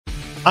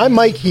I'm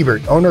Mike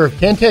Hebert, owner of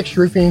Cantex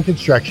Roofing and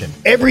Construction.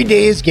 Every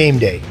day is game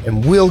day,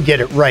 and we'll get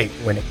it right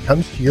when it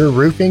comes to your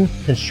roofing,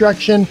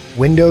 construction,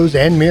 windows,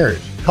 and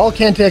mirrors. Call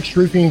Cantex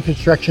Roofing and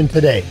Construction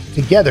today.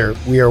 Together,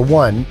 we are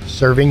one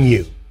serving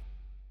you.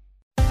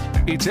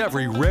 It's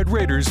every Red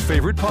Raiders'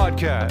 favorite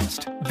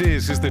podcast.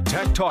 This is the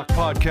Tech Talk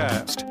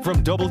Podcast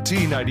from Double T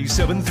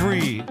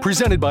 97.3,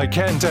 presented by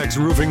Cantex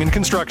Roofing and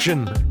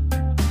Construction.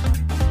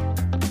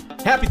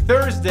 Happy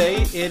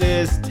Thursday. It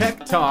is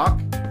Tech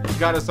Talk. You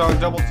got us on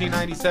Double T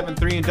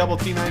 97.3 and Double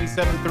T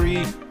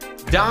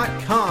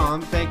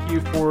 97.3.com. Thank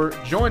you for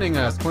joining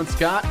us. Clint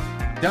Scott,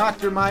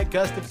 Dr. Mike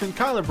Gustafsun,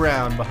 Kyler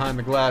Brown behind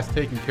the glass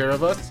taking care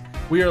of us.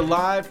 We are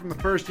live from the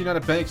First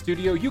United Bank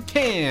studio. You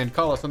can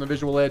call us on the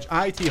Visual Edge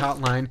IT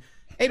hotline,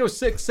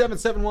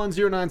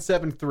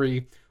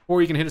 806-771-0973,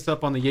 or you can hit us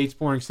up on the Yates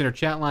Flooring Center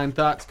chat line.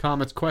 Thoughts,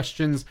 comments,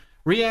 questions,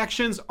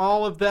 reactions,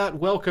 all of that,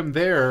 welcome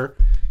there.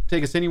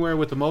 Take us anywhere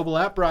with the mobile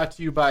app, brought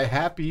to you by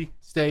Happy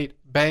State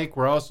Bank.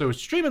 We're also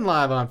streaming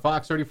live on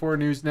Fox 34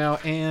 News Now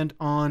and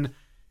on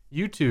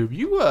YouTube.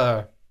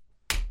 You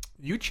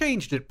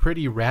changed it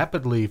pretty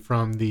rapidly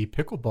from the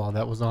pickleball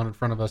that was on in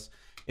front of us.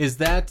 Is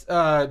that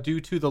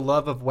due to the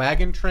love of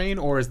Wagon Train,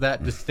 or is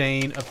that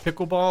disdain of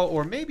pickleball,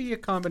 or maybe a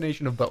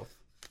combination of both?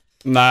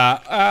 Nah,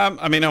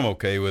 I mean, I'm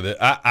okay with it.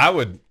 I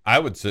would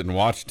sit and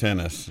watch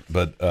tennis,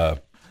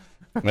 but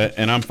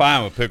and I'm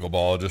fine with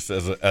pickleball just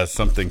as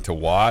something to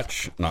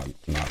watch. Not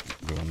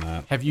doing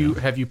that. Have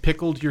you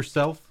pickled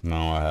yourself? No,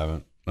 I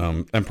haven't,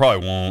 and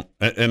probably won't.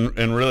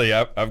 And really,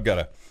 I've got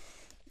a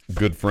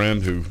good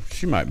friend who,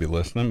 she might be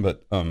listening,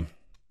 but I'd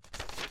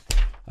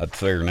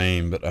say her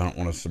name, but I don't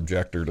want to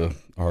subject her to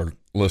our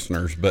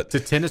listeners. But to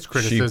tennis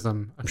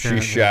criticism,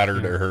 she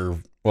shattered her.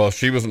 Well,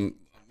 she wasn't,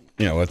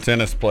 a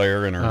tennis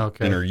player in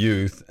her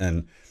youth,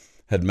 and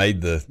had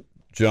made the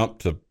jump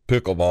to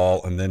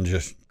pickleball, and then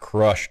just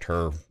crushed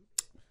her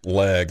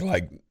leg,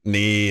 like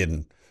knee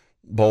and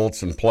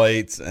bolts and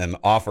plates, and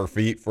off her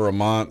feet for a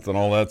month and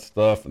all that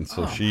stuff. And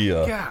so she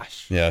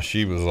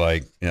was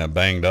like,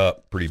 banged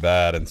up pretty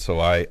bad. And so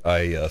I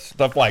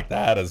stuff like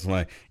that is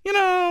my,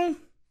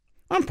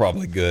 I'm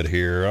probably good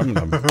here. I'm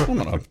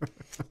gonna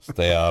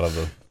stay out of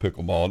the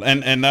pickleball.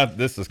 And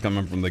this is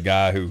coming from the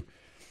guy who,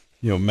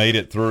 made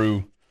it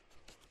through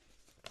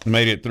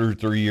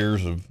 3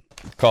 years of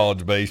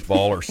college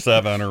baseball, or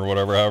 7 or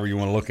whatever, however you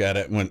want to look at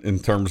it, in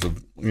terms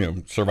of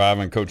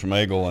surviving Coach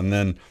Magel, and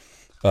then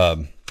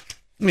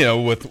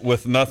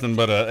with nothing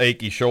but a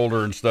achy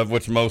shoulder and stuff,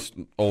 which most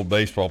old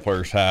baseball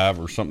players have,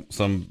 or some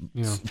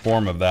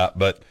form of that.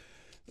 But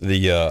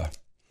and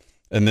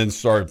then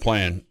started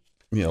playing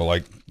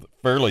like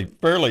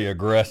fairly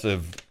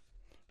aggressive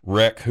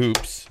rec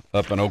hoops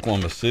up in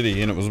Oklahoma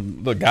City, and it was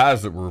the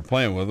guys that we were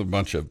playing with, a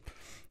bunch of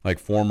like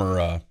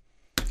former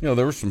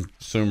there were some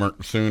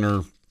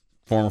Sooner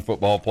former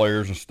football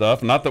players and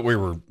stuff. Not that we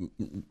were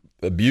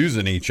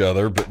abusing each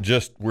other, but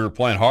just we were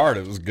playing hard.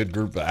 It was a good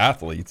group of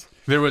athletes.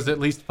 There was at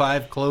least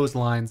 5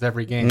 clotheslines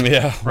every game.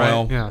 Yeah, right.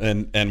 Well, yeah.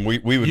 And we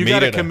would. You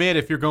got to commit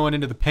if you're going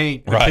into the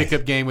paint in a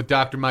pickup game with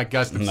Dr. Mike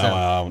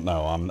Gustafsun.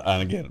 No, I'm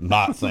again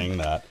not saying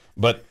that,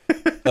 but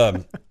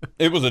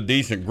it was a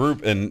decent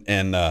group, and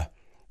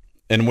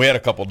we had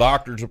a couple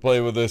doctors to play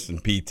with us,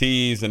 and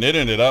PTs, and it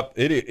ended up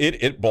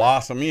it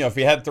blossomed. If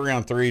you had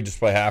 3-on-3, just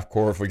play half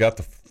court. If we got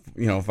the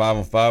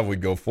 5-on-5,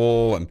 we'd go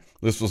full, and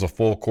this was a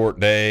full court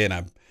day, and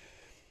I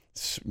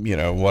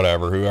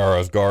whoever I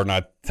was guarding,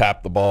 I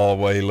tapped the ball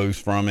away loose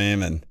from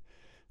him, and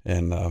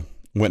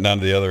went down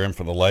to the other end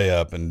for the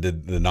layup, and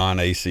did the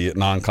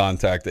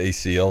non-contact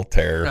ACL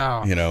tear,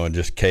 and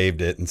just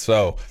caved it. And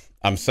so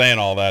I'm saying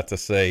all that to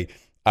say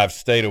I've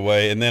stayed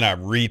away, and then I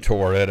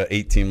retore it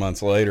 18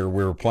 months later.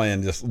 We were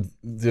playing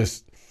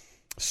just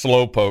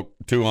slow poke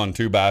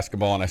 2-on-2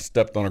 basketball, and I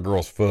stepped on a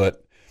girl's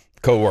foot,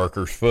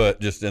 coworker's foot,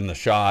 just in the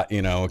shot,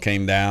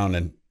 came down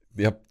and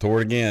tore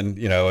it again,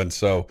 and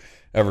so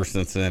ever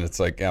since then, it's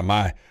like,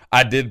 I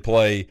did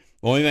play.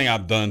 The only thing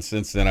I've done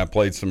since then, I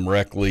played some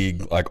rec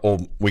league, like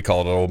we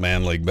call it old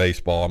man league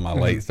baseball in my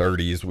late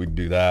 30s. We'd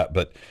do that.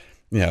 But,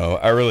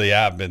 I really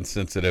have been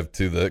sensitive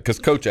to because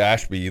Coach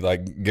Ashby,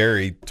 like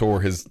Gary,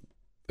 tore his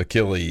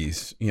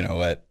Achilles,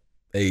 at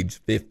age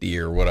 50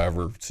 or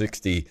whatever,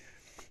 60,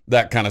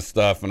 that kind of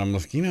stuff. And I'm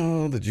like,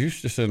 the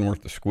juice just isn't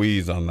worth the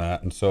squeeze on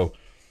that. And so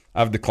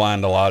I've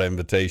declined a lot of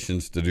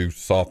invitations to do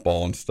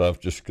softball and stuff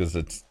just because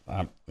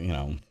I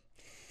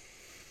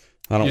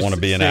don't want to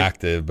be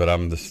inactive, but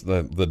I'm just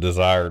the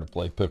desire to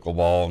play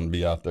pickleball and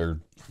be out there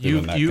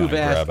doing that You've kind of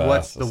asked grab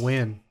what's asses. the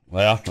win.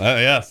 Well,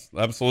 yes,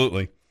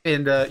 absolutely.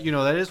 And,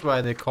 that is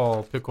why they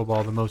call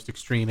pickleball the most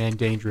extreme and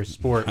dangerous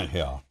sport.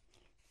 Yeah,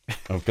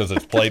 because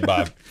it's played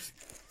by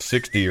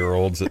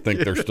 60-year-olds that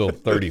think they're still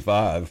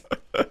 35.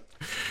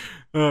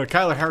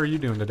 Kyler, how are you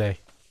doing today?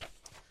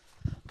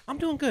 I'm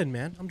doing good,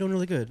 man. I'm doing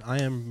really good.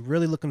 I am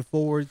really looking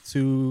forward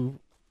to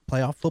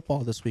playoff football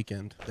this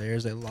weekend.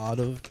 There's a lot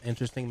of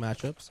interesting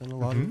matchups and a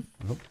lot of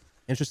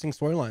interesting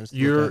storylines.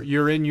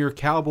 You're in your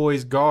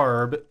Cowboys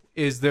garb.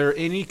 Is there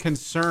any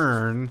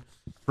concern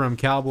from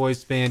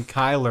Cowboys fan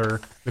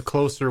Kyler the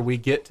closer we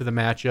get to the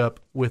matchup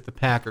with the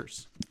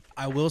Packers?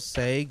 I will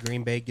say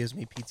Green Bay gives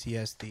me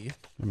PTSD.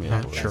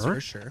 That's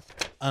For sure.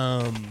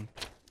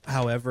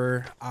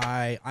 However,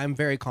 I'm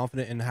very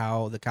confident in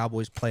how the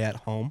Cowboys play at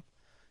home.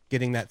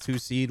 Getting that 2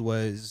 seed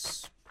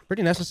was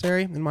pretty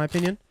necessary, in my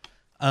opinion.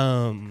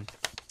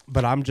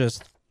 But I'm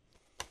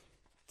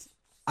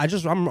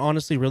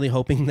honestly really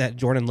hoping that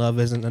Jordan Love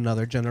isn't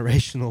another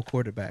generational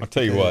quarterback. I'll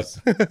tell you what,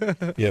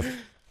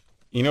 if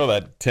you know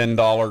that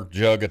 $10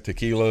 jug of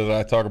tequila that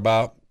I talk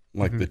about,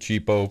 like the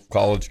cheapo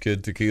college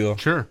kid tequila.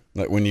 Sure.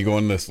 Like when you go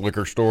in this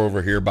liquor store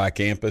over here by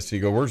campus,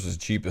 you go, "Where's the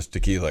cheapest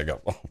tequila?" I go,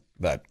 "Oh,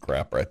 that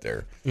crap right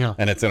there." Yeah.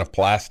 And it's in a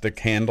plastic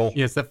handle.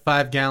 Yeah, it's that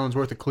 5 gallons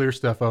worth of clear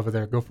stuff over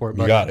there. Go for it,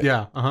 buddy. You got it.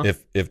 Yeah. Uh-huh.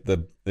 If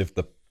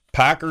the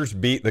Packers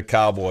beat the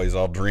Cowboys,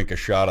 I'll drink a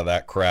shot of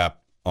that crap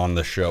on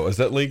the show. Is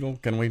that legal?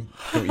 You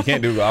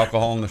can't do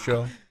alcohol on the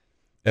show?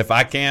 If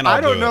I can, I'll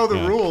I don't do know it.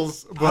 the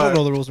rules. But I don't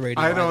know the rules of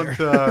radio. I don't.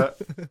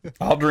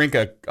 I'll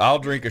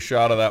drink a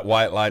shot of that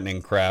White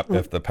Lightning crap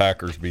if the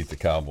Packers beat the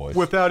Cowboys.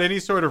 Without any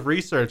sort of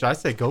research, I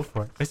say go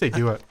for it. I say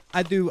do it.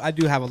 I do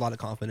have a lot of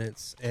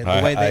confidence in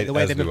the way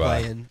they've been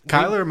playing.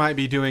 Kyler might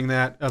be doing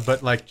that,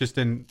 but like just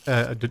in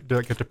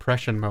like a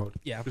depression mode.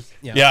 Yeah.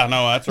 Yeah,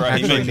 no, that's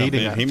right. Actually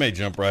He may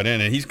jump right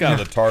in, and he's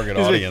kind of the target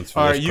audience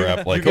for this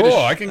crap. Like, you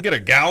I can get a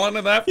gallon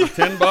of that for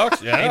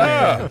 $10.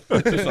 Yeah,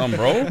 that's just some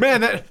bro.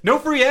 Man, no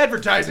free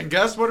advertising,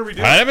 Gus. What are we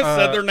doing? I haven't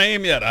said their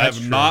name yet. I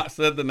have not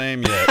said the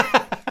name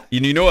yet.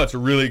 And you know it's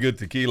really good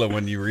tequila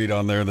when you read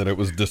on there that it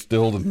was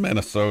distilled in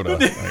Minnesota.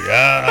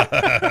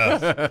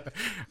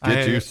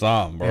 Get you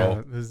some, bro.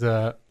 Yeah, this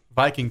is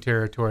Viking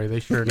territory. They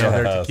sure know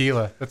their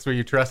tequila. That's where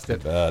you trust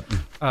it.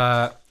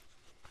 I'll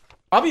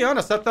be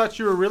honest. I thought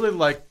you were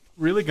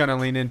really gonna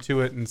lean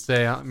into it and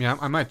say,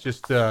 I might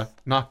just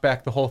knock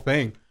back the whole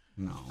thing,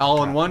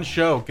 all in one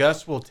show.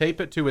 Gus will tape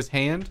it to his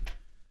hand.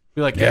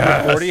 Be like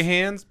Edward 40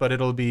 Hands, but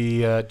it'll be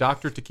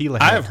Dr. Tequila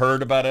Hands. I have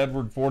heard about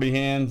Edward 40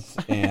 Hands,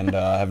 and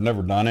I've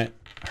never done it.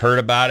 Heard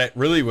about it.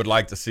 Really would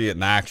like to see it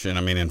in action.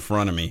 I mean, in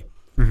front of me.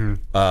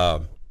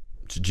 Mm-hmm.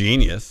 It's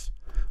genius,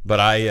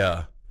 but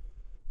I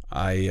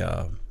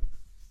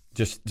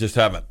just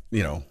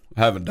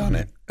haven't done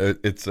it.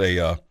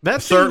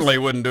 It's certainly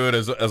wouldn't do it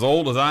as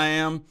old as I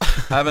am.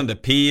 Having to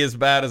pee as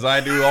bad as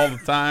I do all the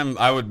time,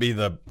 I would be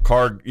the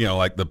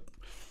like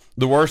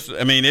the worst.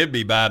 I mean, it'd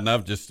be bad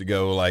enough just to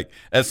go like,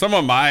 as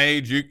someone my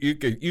age,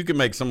 you could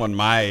make someone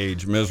my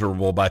age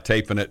miserable by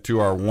taping it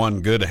to our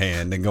one good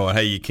hand and going,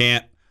 hey, you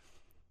can't,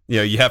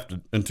 you have to,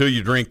 until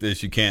you drink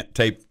this, you can't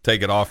take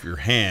it off your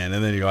hand,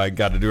 and then I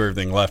got to do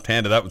everything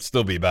left-handed. That would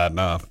still be bad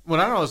enough. Well,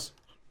 I know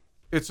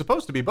it's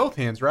supposed to be both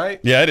hands, right?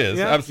 Yeah, it is.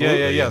 Yeah?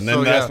 Absolutely. Yeah. And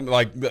then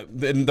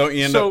then don't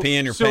you end up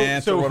peeing your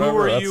pants or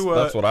whatever?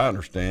 That's what I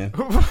understand.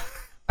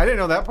 I didn't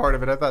know that part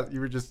of it. I thought you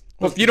were just.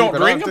 Well, if you don't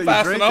drink them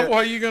fast enough, what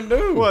are you gonna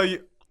do? Well,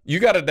 you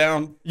got to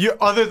down. You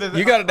got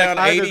to down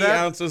 80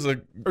 ounces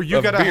of beer. You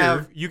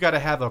got to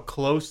have a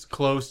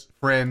close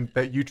friend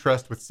that you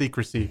trust with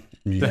secrecy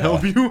to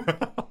help you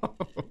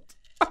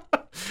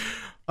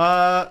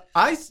out.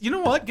 You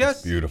know what,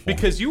 Gus? Beautiful.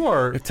 Because you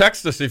are.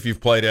 Text us if you've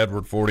played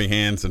Edward 40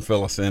 Hands and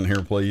fill us in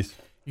here, please.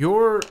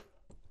 You're.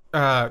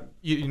 I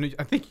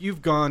think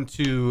you've gone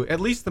to at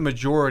least the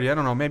majority. I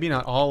don't know, maybe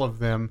not all of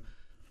them.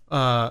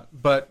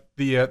 But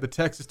the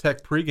Texas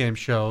Tech pregame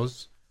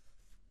shows,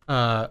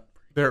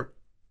 they're,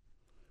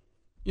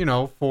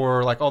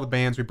 for like all the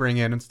bands we bring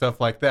in and stuff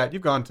like that.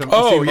 You've gone to the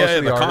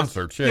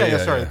concerts. The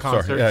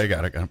concerts. Sorry. Yeah, I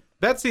got it.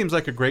 That seems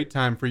like a great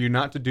time for you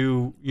not to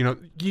do.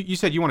 You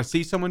said you want to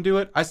see someone do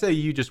it. I say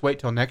you just wait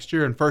till next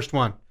year and first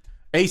one,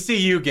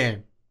 ACU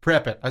game,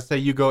 prep it. I say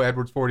you go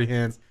Edwards 40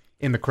 Hands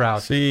in the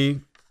crowd.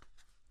 See.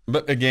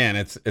 But again,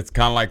 it's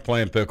kind of like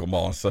playing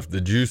pickleball and stuff.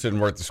 The juice isn't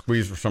worth the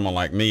squeeze for someone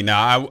like me.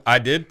 Now, I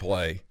did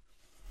play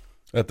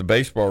at the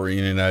baseball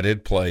reunion. I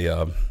did play.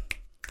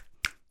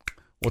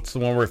 What's the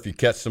one where if you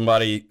catch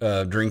somebody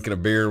drinking a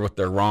beer with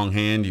their wrong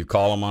hand, you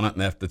call them on it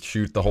and they have to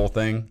shoot the whole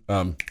thing?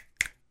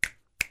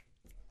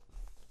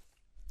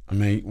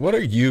 What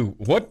are you?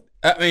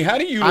 How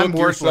do you look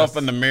yourself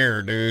in the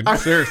mirror, dude?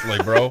 Seriously,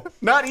 bro.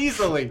 Not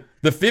easily.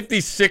 The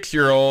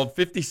 56-year-old,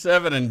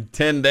 57 in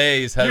 10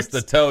 days has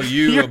to tell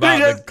you about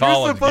the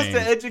college You're supposed game.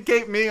 to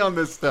educate me on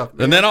this stuff,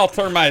 man. And then I'll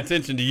turn my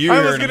attention to you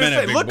here in a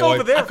minute, big look boy.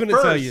 over there I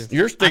couldn't tell you.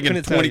 You're stinking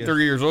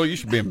 23 years old. You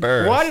should be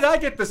embarrassed. Why did I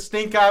get the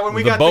stink eye when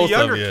we got the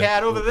younger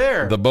cat over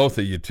there? The both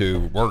of you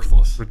two,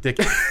 worthless.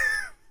 Ridiculous.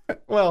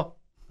 Well,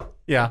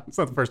 yeah, it's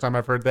not the first time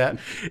I've heard that.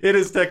 It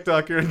is Tech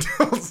Talk here in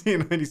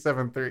LC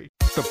 97.3.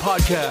 The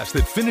podcast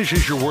that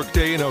finishes your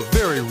workday in a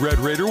very Red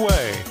Raider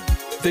way.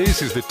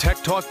 This is the Tech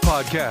Talk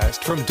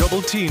Podcast from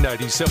Double T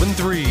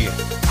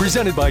 97.3,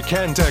 presented by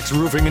Cantex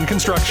Roofing and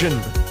Construction.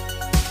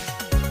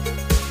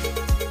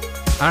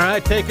 All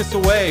right, take us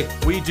away.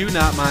 We do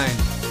not mind.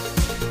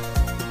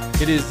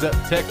 It is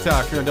Tech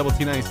Talk here on Double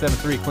T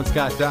 97.3. Clint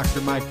Scott,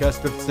 Dr. Mike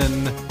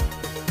Gustafsun,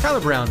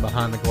 Kyler Brown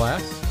behind the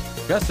glass.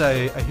 Gus,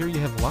 I hear you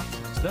have lots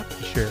of stuff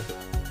to share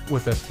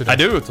with us today. I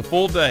do. It's a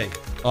full day.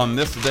 On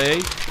this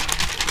day,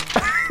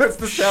 That's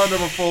the sound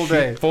of a full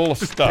day. Full of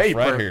stuff Paper.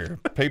 right here.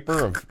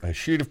 A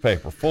sheet of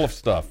paper full of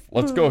stuff.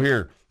 Let's go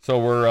here. So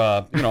we're,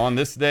 on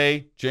this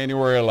day,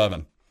 January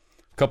 11.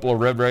 A couple of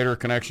Red Raider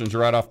connections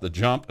right off the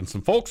jump, and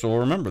some folks will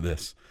remember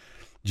this.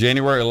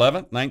 January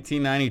 11th,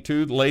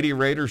 1992, Lady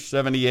Raiders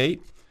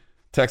 78,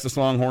 Texas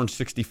Longhorns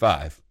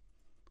 65.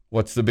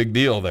 What's the big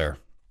deal there?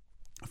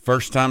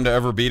 First time to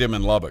ever beat them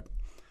in Lubbock.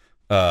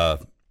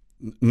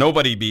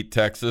 Nobody beat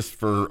Texas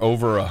for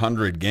over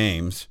 100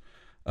 games,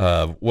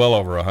 well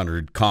over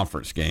 100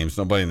 conference games.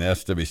 Nobody in the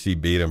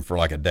SWC beat them for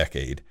like a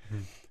decade.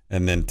 Mm-hmm.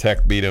 And then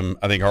Tech beat them.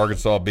 I think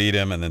Arkansas beat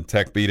them, and then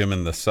Tech beat them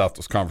in the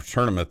Southwest Conference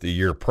Tournament the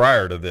year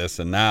prior to this.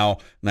 And now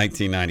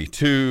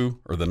 1992,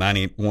 or the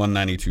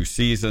 91-92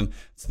 season,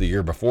 it's the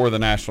year before the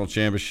national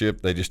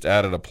championship. They just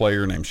added a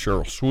player named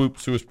Cheryl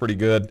Swoops, who was pretty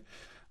good.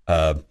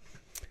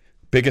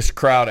 Biggest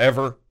crowd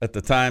ever at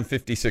the time,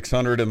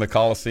 5,600 in the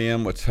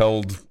Coliseum, which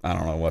held, I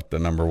don't know what the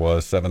number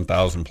was,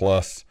 7,000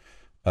 plus.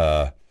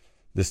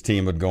 This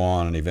team would go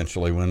on and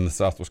eventually win the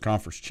Southwest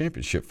Conference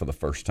Championship for the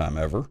first time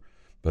ever.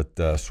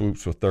 But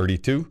Swoops with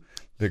 32,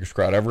 biggest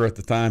crowd ever at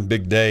the time.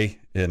 Big day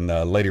in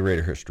Lady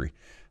Raider history.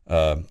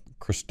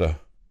 Krista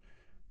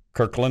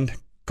Kirkland,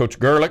 Coach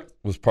Gerlich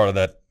was part of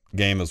that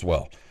game as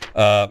well.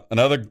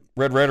 Another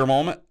Red Raider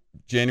moment,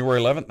 January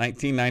 11th,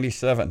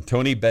 1997.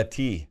 Tony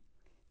Betty,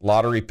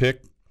 lottery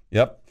pick.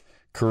 Yep.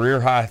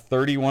 Career high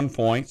 31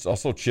 points.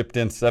 Also chipped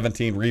in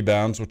 17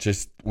 rebounds, which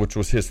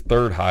was his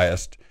third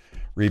highest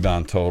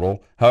rebound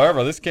total.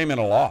 However, this came in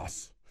a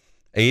loss.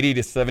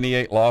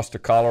 80-78 loss to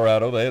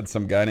Colorado. They had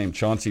some guy named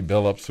Chauncey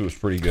Billups who was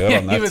pretty good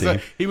on that team.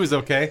 He was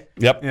okay.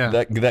 Yep. Yeah.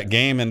 That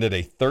game ended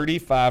a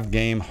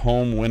 35-game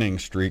home winning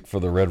streak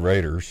for the Red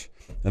Raiders.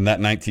 And that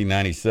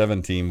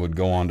 1997 team would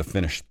go on to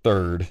finish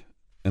third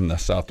in the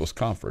Southwest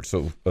Conference.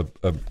 So a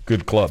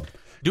good club.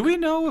 Do we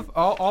know if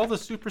all the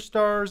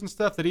superstars and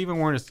stuff that even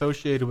weren't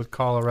associated with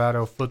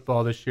Colorado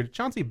football this year, did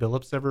Chauncey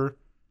Billups ever?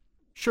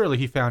 Surely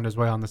he found his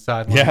way on the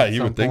sideline. Yeah,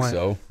 you would think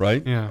so,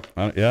 right? Yeah.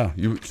 Yeah,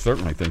 you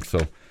certainly think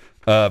so.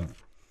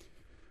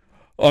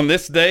 On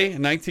this day,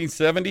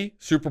 1970,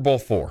 Super Bowl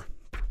IV.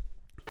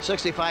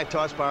 65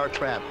 horsepower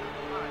trap.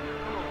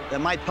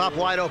 That might pop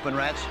wide open,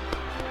 Rats.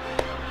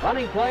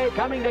 Running play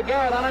coming to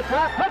Garrett on a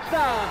trap.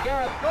 Touchdown!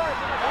 Garrett scores.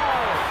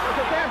 Was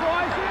it there,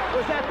 boys?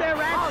 Was that there,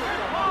 Rats?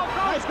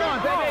 Nice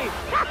going, baby.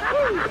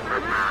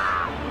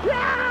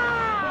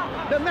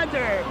 Yeah! The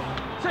mentor.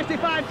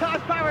 65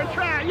 horsepower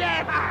trap.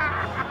 Yeah!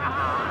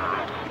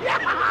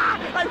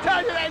 Yeah! I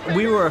told you that.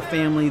 We were a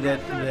family that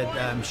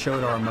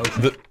showed our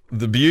emotion.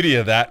 The beauty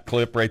of that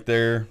clip right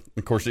there,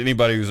 of course,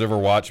 anybody who's ever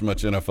watched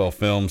much NFL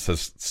films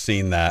has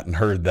seen that and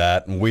heard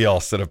that, and we all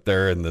sit up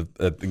there at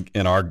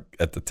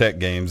the Tech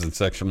games in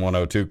Section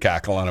 102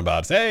 cackling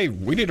about, hey,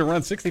 we need to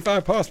run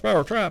 65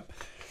 horsepower trap.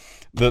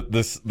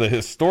 The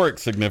historic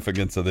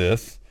significance of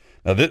this.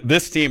 Now,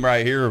 this team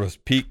right here was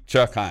peak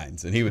Chuck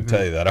Hines, and he would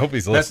tell you that. I hope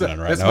he's listening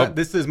right now.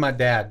 This is my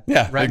dad.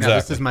 Yeah, right exactly. now.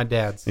 This is my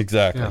dad's.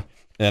 Exactly. Yeah.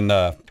 And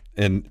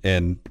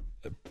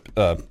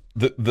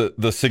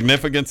the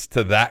significance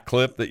to that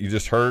clip that you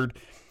just heard,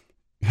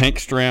 Hank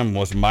Stram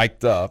was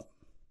mic'd up,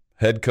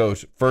 head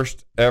coach,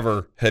 first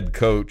ever head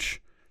coach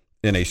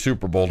in a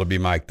Super Bowl to be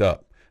mic'd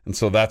up. And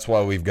so that's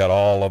why we've got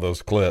all of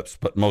those clips,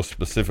 but most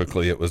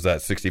specifically it was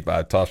that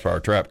 65 horsepower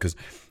trap, because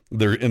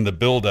they're in the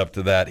build up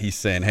to that. He's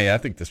saying, hey, I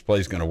think this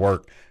play's going to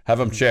work. Have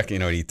him check.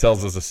 He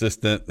tells his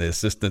assistant, the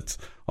assistant's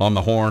on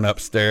the horn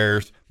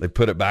upstairs. They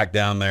put it back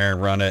down there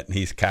and run it, and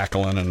he's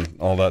cackling and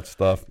all that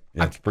stuff.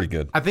 Yeah, it's pretty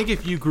good. I think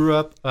if you grew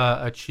up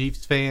a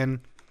Chiefs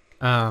fan,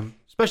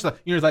 especially,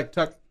 like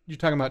Chuck, you're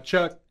talking about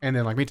Chuck, and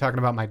then like me talking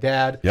about my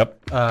dad.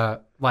 Yep.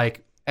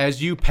 Like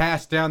as you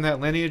pass down that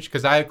lineage,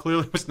 because I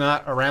clearly was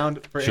not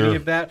around for any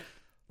of that.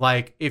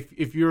 Like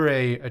if you're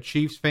a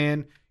Chiefs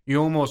fan,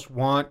 you almost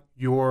want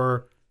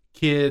your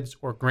kids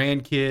or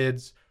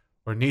grandkids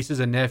or nieces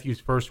and nephews'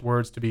 first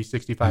words to be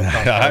 65.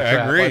 I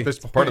agree. It's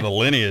part of the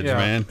lineage,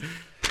 man.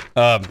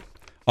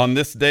 On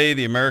this day,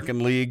 in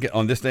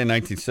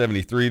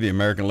 1973, the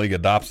American League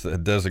adopts the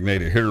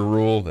designated hitter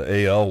rule.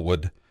 The AL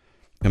would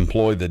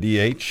employ the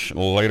DH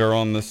later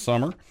on this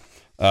summer.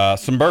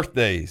 Some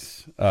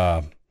birthdays.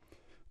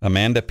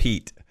 Amanda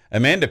Peet.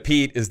 Amanda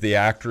Peet is the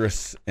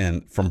actress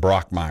from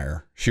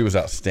Brockmire. She was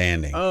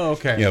outstanding. Oh,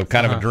 okay.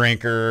 Kind of a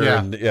drinker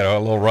and a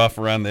little rough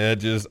around the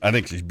edges. I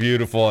think she's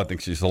beautiful. I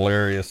think she's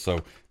hilarious. So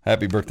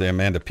happy birthday,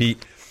 Amanda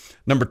Peet.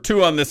 Number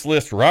 2 on this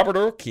list, Robert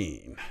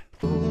O'Keefe.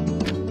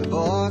 The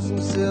boys from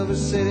Silver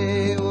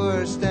City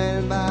were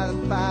standing by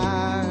the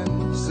fire,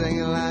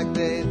 singing like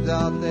they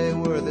thought they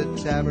were the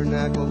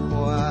Tabernacle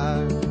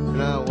Choir.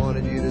 And I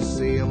wanted you to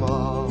see them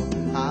all.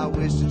 I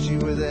wish that you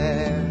were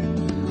there.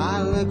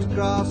 I looked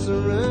across the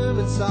room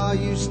and saw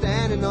you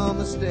standing on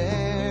the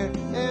stair.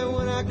 And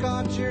when I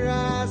caught your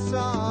eye, I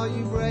saw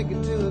you break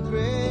into a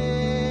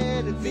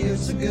grin. It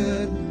feels so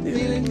good,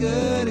 feeling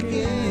good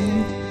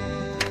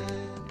again.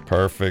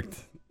 Perfect.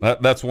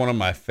 That's one of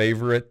my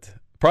favorite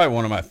probably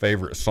one of my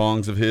favorite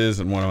songs of his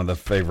and one of the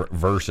favorite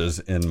verses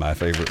in my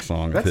favorite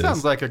song of his. That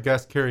sounds like a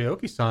Gus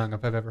karaoke song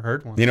if I've ever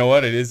heard one. You know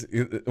what it is?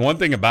 One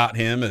thing about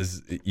him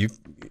is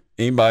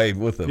anybody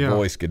with a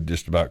voice could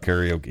just about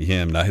karaoke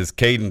him. Now, his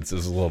cadence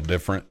is a little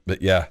different,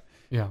 but yeah.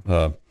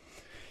 Yeah.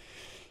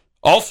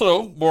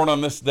 Also, born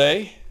on this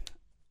day,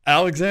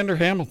 Alexander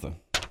Hamilton.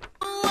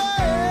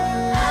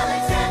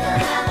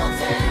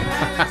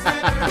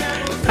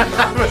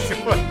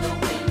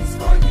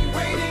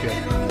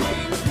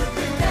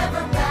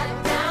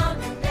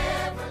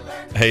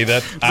 Hey,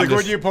 that's like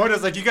when you point,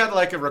 it's like you got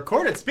like a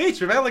recorded speech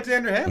from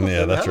Alexander Hamilton.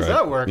 Yeah, that's How right. does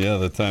that work? Yeah,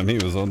 the time he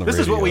was on the This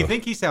radio. is what we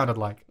think he sounded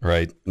like.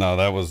 Right. No,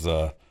 that was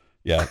that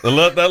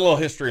little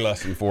history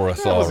lesson for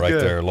us all right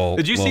good. there.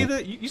 Did you see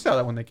that? You saw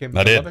that when they came to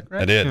I did. Lubbock,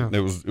 right? I did. Yeah.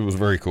 It was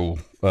very cool.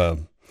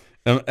 An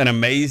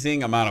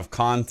amazing amount of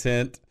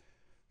content.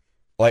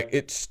 Like,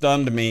 it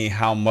stunned me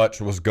how much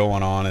was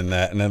going on in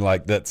that, and then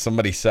like that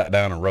somebody sat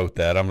down and wrote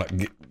that. I'm not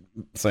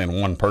saying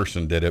one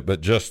person did it,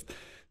 but just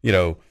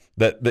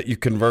that you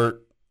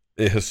convert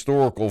a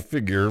historical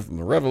figure from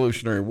the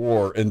Revolutionary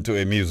War into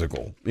a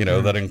musical,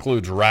 that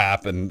includes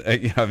rap. And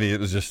I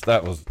mean,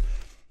 that was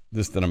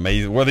just an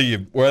amazing, whether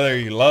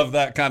you love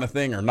that kind of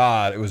thing or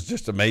not, it was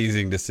just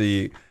amazing to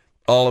see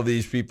all of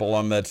these people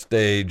on that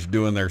stage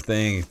doing their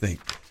thing. You think,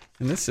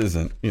 and this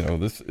isn't,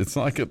 it's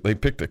not like they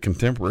picked a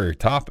contemporary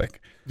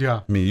topic.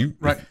 Yeah. I mean,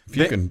 if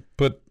you can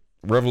put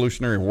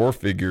Revolutionary War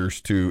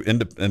figures to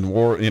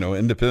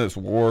Independence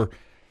War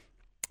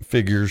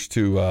figures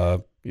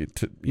to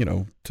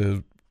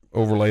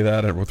overlay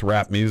that with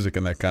rap music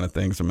and that kind of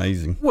thing is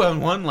amazing. Well,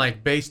 and one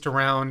like based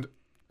around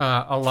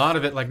a lot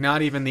of it, like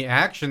not even the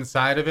action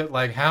side of it,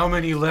 like how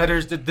many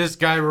letters did this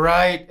guy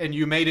write, and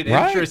you made it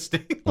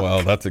interesting.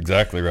 Well, that's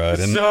exactly right.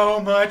 And so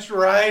much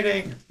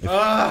writing.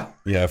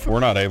 If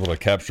we're not able to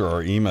capture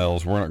our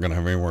emails, we're not going to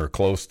have anywhere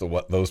close to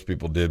what those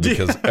people did,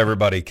 because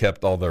everybody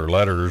kept all their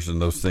letters,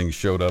 and those things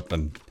showed up,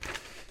 and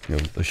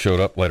they showed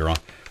up later on.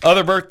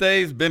 Other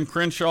birthdays: Ben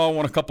Crenshaw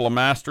won a couple of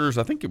Masters.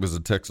 I think it was a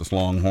Texas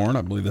Longhorn.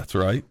 I believe that's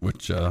right,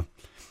 which an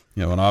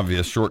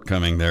obvious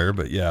shortcoming there,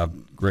 but yeah,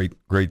 great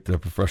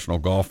professional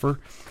golfer.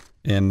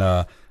 And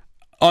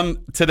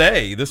on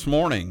this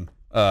morning,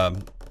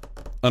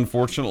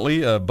 unfortunately,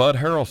 Bud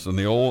Harrelson,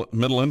 the old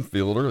middle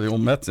infielder, the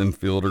old Mets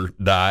infielder,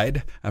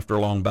 died after a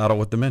long battle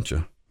with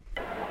dementia.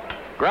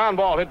 Ground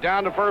ball hit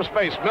down to first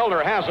base.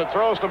 Milner has it,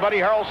 throws to Buddy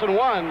Harrelson,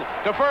 one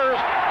to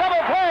first,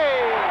 double play,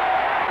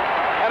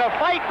 and a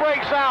fight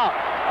breaks out.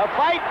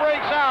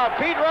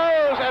 Pete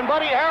Rose and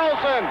Buddy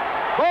Harrelson,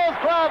 both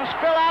clubs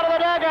spill out of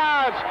the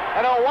dugouts,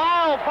 and a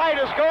wild fight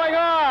is going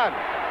on.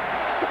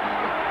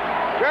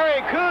 Jerry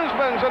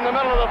Kuzman's in the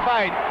middle of the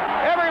fight.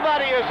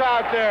 Everybody is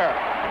out there.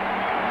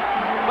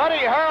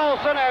 Buddy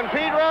Harrelson and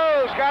Pete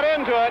Rose got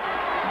into it.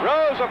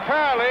 Rose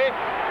apparently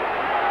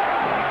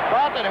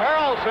thought that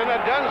Harrelson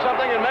had done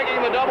something in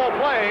making the double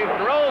play.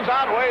 Rose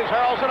outweighs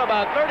Harrelson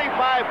about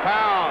 35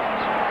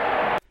 pounds.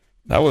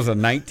 That was a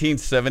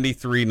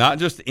 1973, not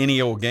just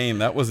any old game.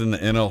 That was in the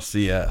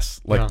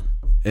NLCS.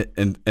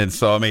 And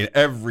so, I mean,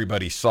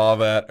 everybody saw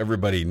that.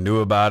 Everybody knew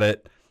about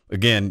it.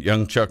 Again,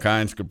 young Chuck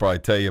Hines could probably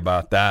tell you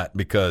about that,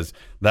 because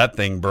that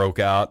thing broke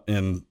out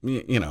in,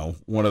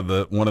 one of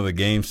the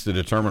games to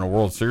determine a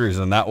World Series.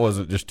 And that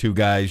wasn't just two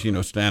guys,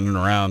 standing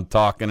around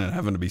talking and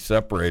having to be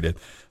separated.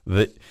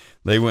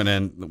 They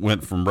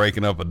went from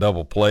breaking up a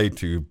double play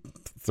to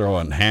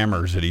throwing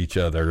hammers at each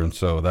other. And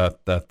so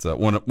that's a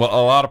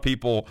lot of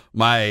people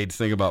my age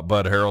think about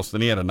Bud Harrelson.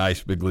 He had a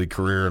nice big league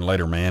career and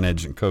later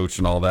managed and coached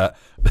and all that.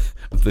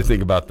 If they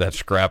think about that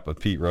scrap with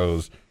Pete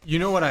Rose. You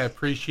know what I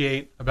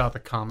appreciate about the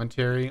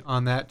commentary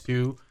on that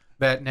too?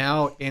 That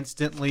now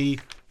instantly,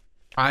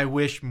 I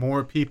wish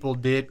more people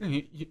did.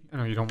 You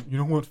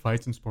don't want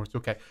fights in sports,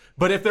 okay?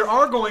 But if there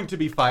are going to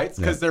be fights,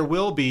 because there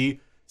will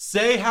be,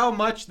 say how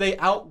much they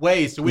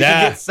outweigh so we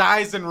can get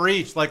size and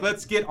reach. Like,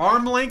 let's get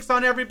arm lengths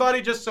on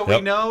everybody just so we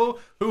know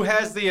who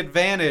has the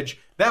advantage.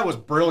 That was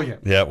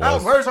brilliant. Yeah, it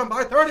was. Where's him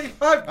by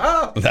 35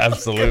 pounds?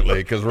 Absolutely,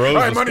 because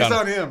Rose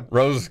on him.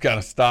 Rose was kind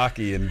of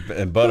stocky,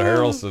 and Bud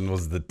Harrelson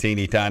was the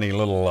teeny tiny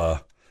little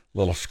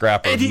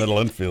scrapper middle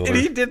infielder. And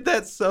he did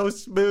that so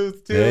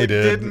smooth too. Yeah, he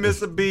didn't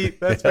miss a beat.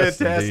 That's yes,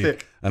 fantastic.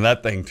 Indeed. And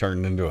that thing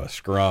turned into a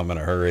scrum in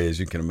a hurry, as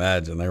you can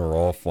imagine. They were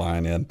all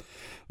flying in.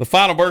 The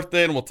final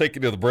birthday, and we'll take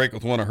you to the break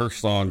with one of her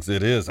songs.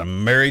 It is a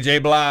Mary J.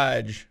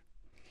 Blige.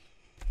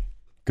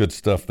 Good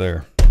stuff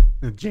there.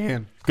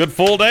 Jan. Good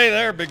full day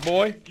there, big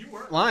boy. You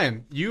weren't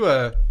lying.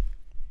 You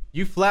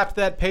flapped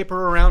that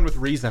paper around with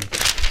reason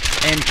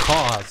and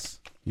cause.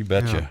 You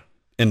betcha.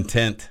 Yeah.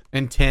 Intent.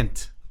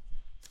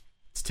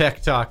 It's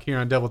Tech Talk here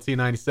on Double T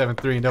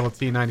 97.3 and Double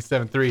T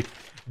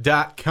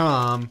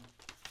 97.3.com.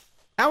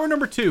 Hour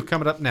number 2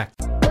 coming up next.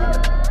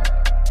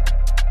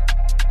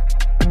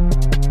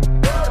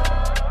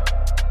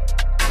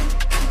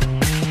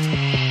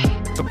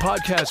 The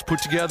podcast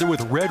put together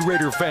with Red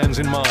Raider fans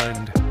in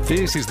mind.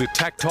 This is the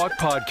Tech Talk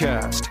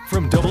Podcast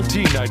from Double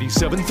T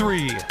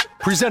 97.3,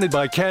 presented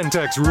by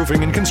Cantex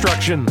Roofing and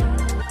Construction.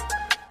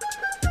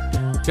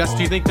 Gus,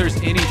 do you think there's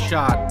any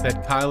shot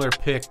that Kyler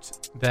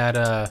picked that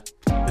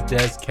the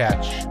Dez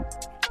catch,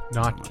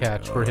 not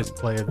catch, for his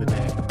play of the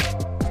day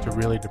to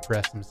really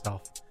depress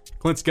himself?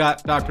 Clint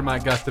Scott, Dr.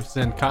 Mike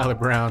Gustafsun, Kyler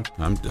Brown.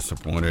 I'm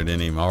disappointed in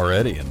him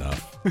already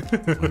enough.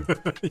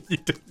 You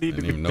don't need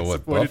to even know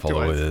what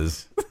Buffalo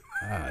is.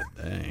 God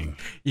dang.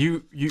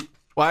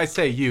 Well, I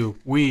say you.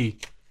 We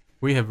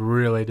have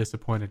really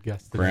disappointed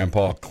Gus today.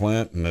 Grandpa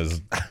Clint and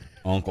his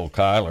Uncle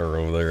Kyler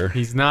over there.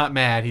 He's not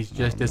mad. He's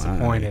just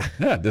disappointed.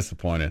 Yeah,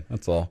 disappointed.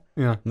 That's all.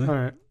 Yeah. All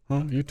right.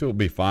 Well, you two will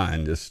be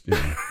fine. Just,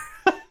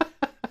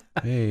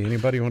 hey,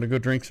 anybody want to go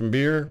drink some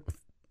beer with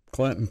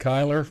Clint and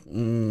Kyler?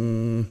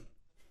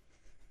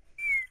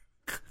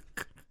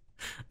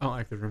 I don't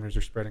like the rumors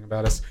are spreading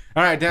about us.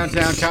 All right,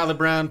 downtown, Kyler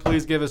Brown,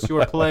 please give us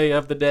your play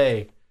of the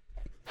day.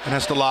 And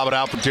has to lob it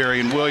out for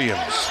Darian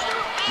Williams.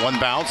 One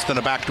bounce, then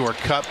a backdoor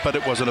cut, but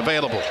it wasn't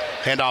available.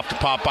 Hand off to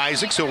Pop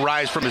Isaacs. He'll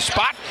rise from his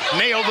spot.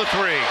 Nail the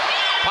three.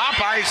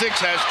 Pop Isaacs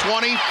has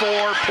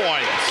 24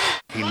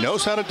 points. He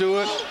knows how to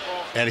do it,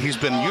 and he's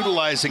been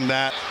utilizing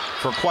that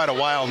for quite a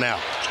while now.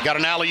 Got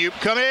an alley-oop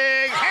coming.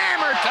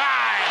 Hammer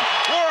time!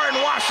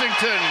 Warren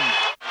Washington.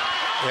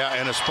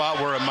 Yeah, in a spot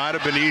where it might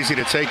have been easy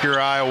to take your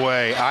eye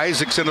away.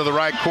 Isaacs into the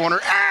right corner.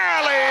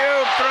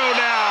 Alley-oop throw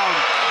down.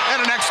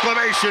 And an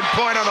exclamation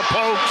point on the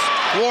pokes.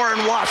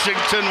 Warren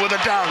Washington with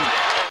a dunk.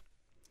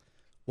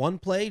 One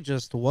play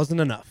just wasn't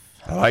enough.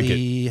 I like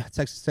the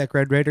Texas Tech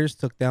Red Raiders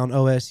took down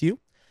OSU,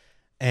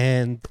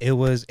 and it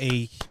was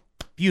a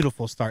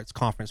beautiful starts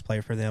conference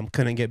play for them.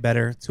 Couldn't get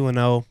better.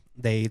 2-0.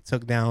 They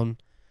took down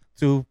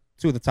two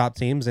of the top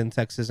teams in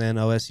Texas and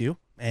OSU,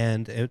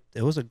 and it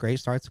was a great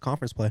start to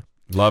conference play.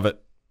 Love it.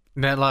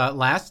 That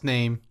last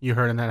name you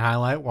heard in that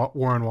highlight,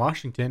 Warren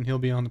Washington, he'll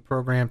be on the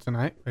program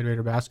tonight, Red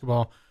Raider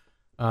basketball,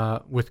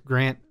 with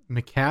Grant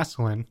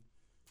McCaslin.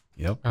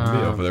 Yep, I'll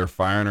be over there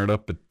firing it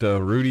up at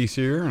Rudy's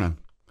here in a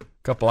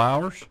couple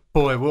hours.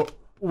 Boy,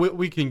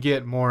 we can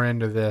get more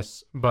into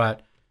this,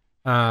 but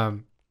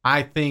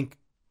I think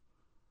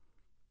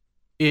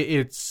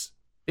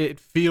it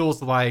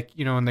feels like,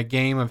 in the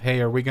game of,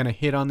 hey, are we going to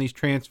hit on these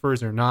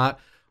transfers or not?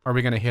 Are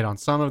we going to hit on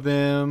some of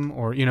them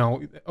or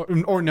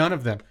none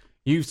of them?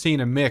 You've seen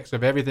a mix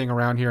of everything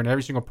around here, and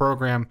every single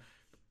program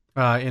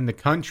in the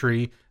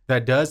country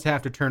that does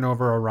have to turn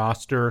over a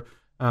roster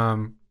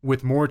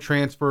with more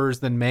transfers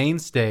than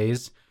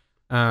mainstays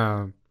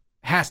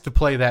has to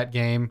play that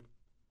game.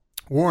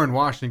 Warren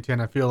Washington,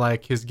 I feel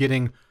like, is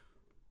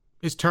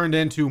turned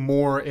into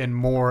more and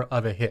more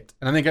of a hit.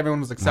 And I think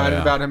everyone was excited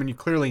about him, and you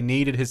clearly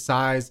needed his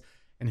size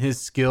and his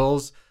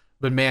skills.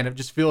 But, man, it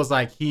just feels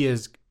like he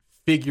has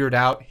figured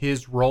out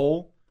his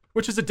role,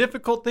 which is a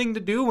difficult thing to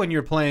do when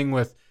you're playing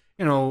with,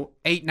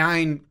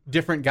 8-9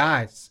 different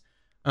guys.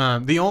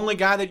 The only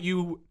guy that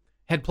you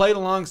had played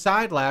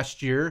alongside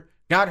last year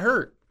got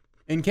hurt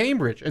in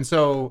Cambridge. And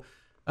so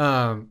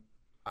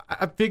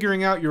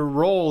figuring out your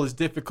role is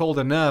difficult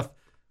enough,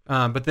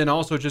 but then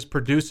also just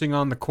producing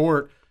on the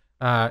court,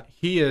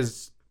 he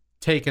has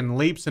taken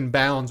leaps and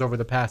bounds over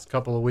the past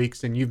couple of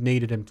weeks, and you've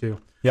needed him to.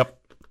 Yep.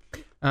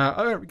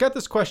 All right, we got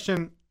this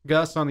question,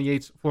 Gus, on the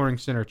Yates Flooring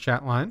Center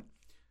chat line.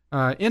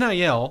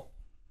 NIL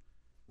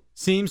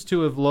seems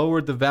to have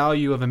lowered the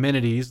value of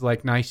amenities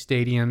like nice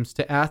stadiums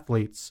to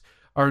athletes.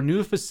 Are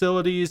new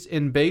facilities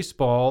in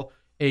baseball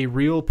a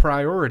real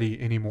priority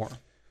anymore?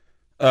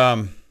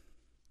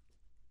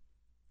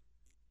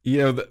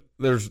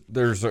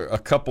 There's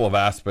a couple of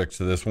aspects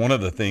to this. One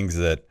of the things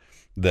that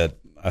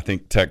I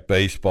think Tech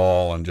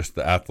Baseball and just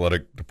the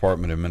athletic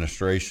department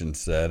administration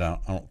said, I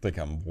don't think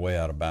I'm way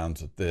out of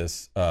bounds with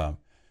this,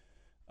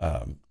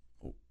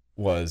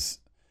 was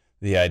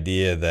the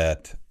idea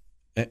that,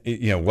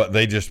 what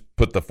they just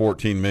put the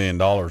 $14 million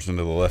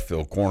into the left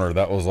field corner.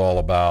 That was all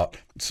about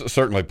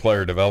certainly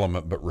player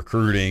development, but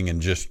recruiting and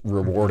just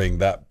rewarding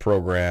that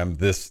program,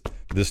 this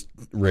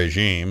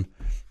regime,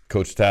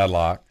 Coach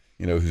Tadlock,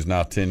 who's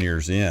now 10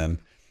 years in,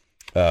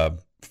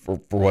 for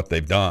what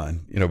they've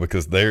done,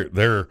 because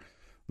they're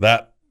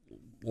that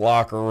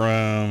locker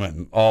room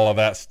and all of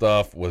that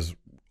stuff was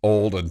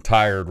old and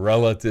tired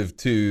relative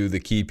to the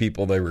key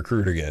people they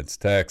recruit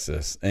against: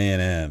 Texas,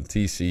 A&M,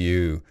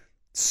 TCU,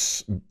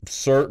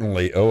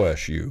 certainly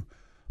OSU,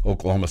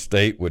 Oklahoma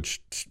State,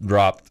 which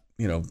dropped,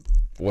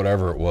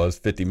 whatever it was,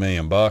 $50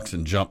 million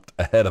and jumped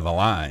ahead of the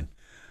line.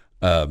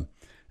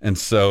 And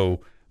so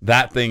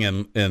that thing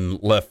in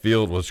left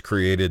field was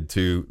created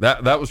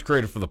that was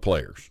created for the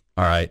players.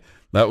 All right.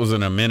 That was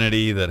an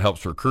amenity that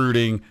helps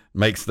recruiting,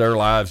 makes their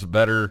lives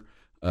better,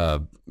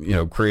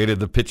 created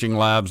the pitching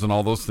labs and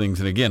all those things.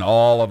 And again,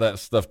 all of that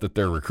stuff that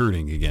they're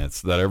recruiting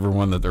against, that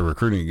everyone that they're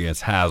recruiting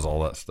against has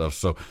all that stuff.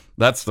 So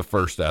that's the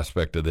first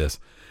aspect of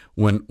this.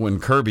 When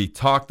Kirby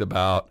talked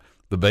about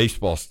the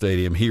baseball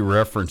stadium, he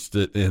referenced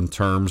it in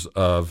terms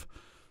of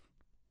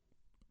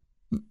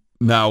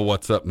now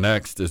what's up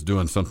next is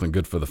doing something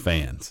good for the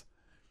fans.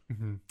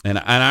 Mm-hmm. And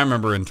I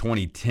remember in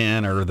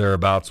 2010 or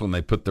thereabouts when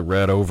they put the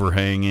red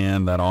overhang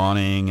in, that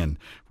awning, and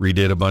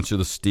redid a bunch of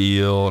the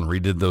steel and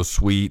redid those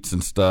suites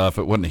and stuff.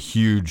 It wasn't a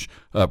huge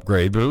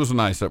upgrade, but it was a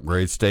nice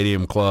upgrade.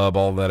 Stadium Club,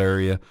 all that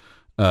area.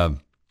 It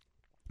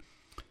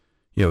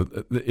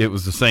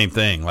was the same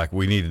thing. Like,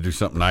 we need to do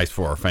something nice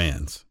for our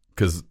fans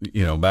because,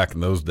 back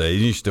in those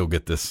days, you still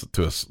get this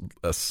to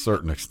a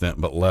certain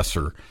extent, but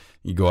lesser.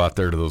 You go out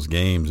there to those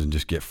games and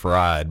just get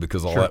fried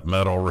because all that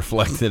metal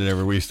reflected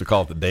and we used to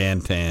call it the Dan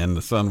tan.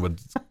 The sun would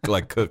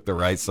cook the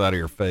right side of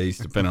your face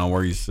depending on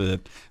where you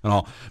sit and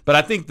all. But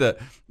I think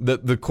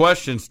the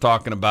question's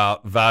talking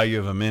about value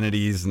of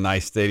amenities and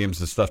nice stadiums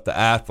and stuff to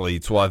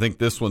athletes. Well, I think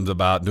this one's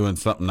about doing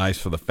something nice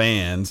for the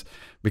fans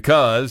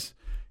because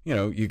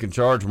you can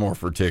charge more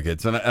for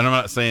tickets. And I'm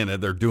not saying that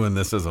they're doing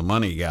this as a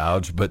money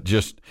gouge, but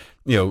just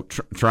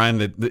trying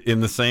to in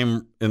the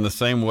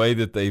same way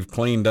that they've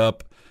cleaned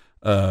up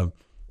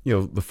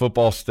the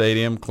football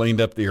stadium, cleaned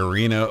up the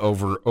arena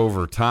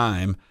over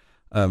time.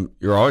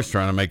 You're always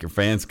trying to make your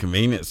fans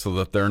convenient so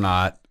that they're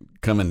not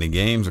coming to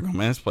games and going,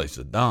 man, this place is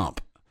a dump.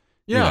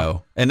 Yeah.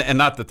 And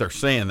not that they're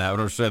saying that, but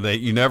they're saying that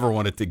you never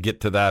want it to get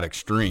to that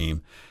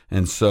extreme.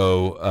 And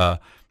so,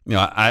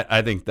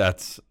 I think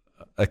that's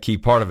a key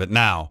part of it.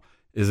 Now,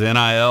 is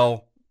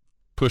NIL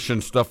pushing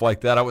stuff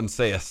like that? I wouldn't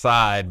say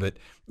aside, but,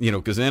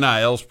 because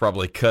NIL's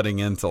probably cutting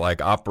into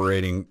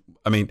operating.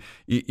 I mean,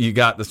 you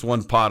got this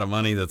one pot of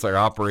money that's our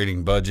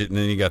operating budget, and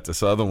then you got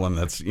this other one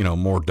that's,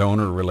 more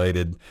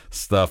donor-related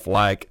stuff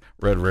like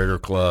Red Raider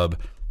Club,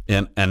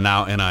 and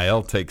now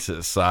NIL takes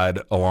its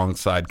side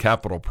alongside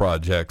capital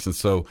projects. And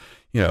so,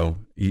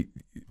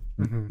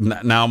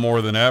 now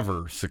more than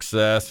ever,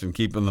 success and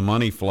keeping the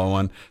money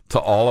flowing to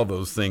all of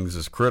those things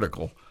is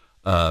critical.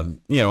 And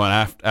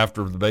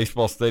after the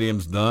baseball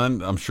stadium's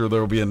done, I'm sure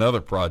there will be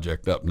another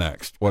project up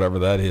next, whatever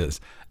that is.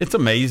 It's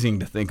amazing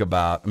to think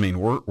about. I mean,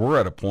 we're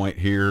at a point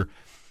here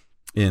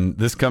in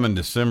this coming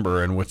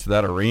December in which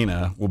that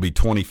arena will be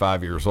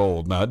 25 years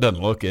old. Now, it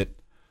doesn't look it.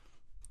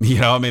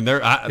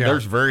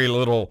 There's very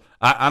little.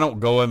 I don't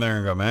go in there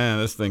and go, man,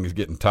 this thing is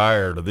getting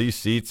tired, or these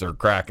seats are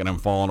cracking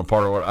and falling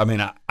apart.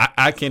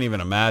 I can't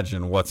even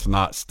imagine what's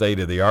not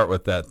state of the art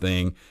with that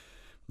thing.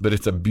 But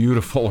it's a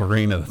beautiful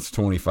arena that's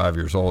 25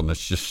 years old, and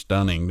it's just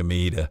stunning to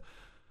me to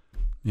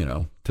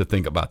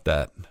think about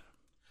that.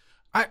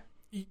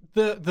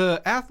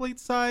 The athlete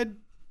side,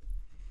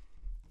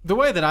 the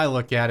way that I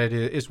look at it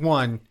is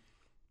one,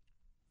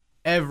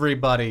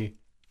 everybody,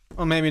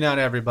 well, maybe not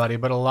everybody,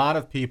 but a lot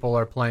of people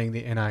are playing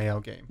the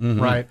NIL game,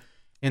 right?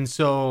 And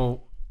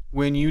so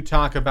when you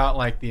talk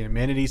about the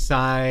amenity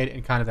side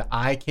and kind of the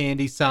eye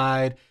candy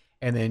side,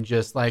 and then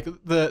just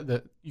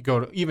you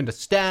go even to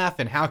staff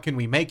and how can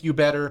we make you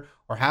better,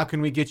 or how can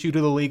we get you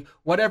to the league,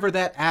 whatever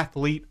that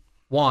athlete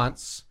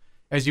wants,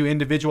 as you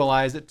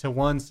individualize it to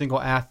one single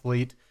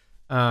athlete,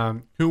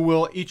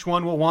 each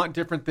one will want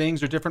different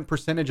things or different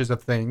percentages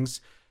of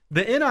things.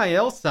 The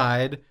NIL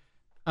side,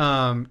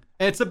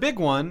 it's a big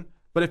one,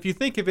 but if you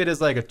think of it as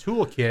like a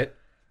toolkit,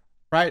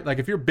 right? Like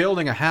if you're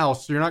building a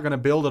house, you're not going to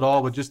build it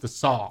all with just a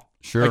saw.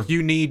 Sure.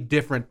 You need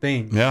different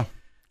things. Yeah.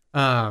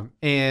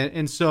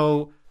 And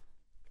so,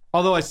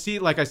 although I see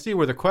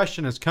where the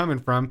question is coming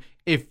from.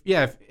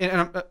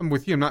 And I'm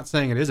with you. I'm not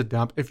saying it is a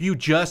dump. If you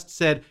just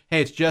said,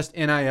 hey, it's just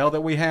NIL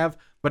that we have,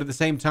 but at the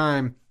same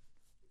time,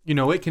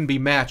 it can be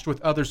matched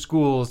with other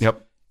schools.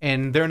 Yep.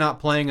 And they're not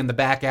playing in the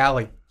back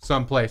alley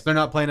someplace. They're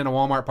not playing in a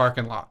Walmart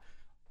parking lot.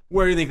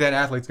 Where do you think that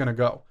athlete's going to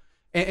go?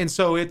 And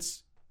so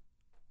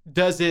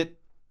does it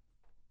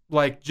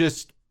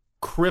just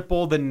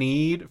cripple the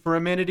need for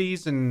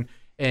amenities and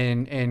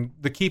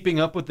the keeping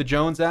up with the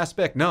Jones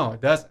aspect? No,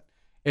 it doesn't.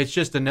 It's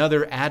just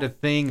another added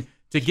thing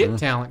to get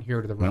talent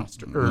here to the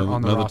roster.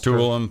 Another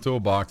tool in the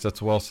toolbox.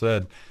 That's well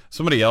said.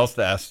 Somebody else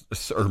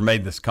asked or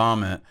made this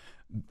comment.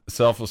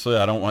 Selflessly,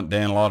 I don't want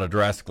Dan Law to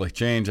drastically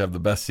change. I have the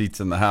best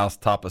seats in the house,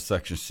 top of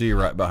Section C,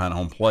 right behind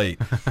home plate.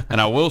 And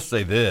I will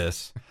say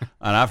this,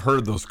 and I've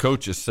heard those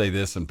coaches say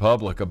this in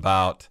public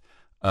about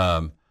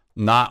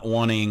not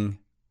wanting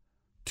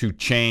to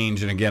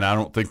change. And again, I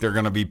don't think they're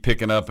going to be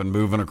picking up and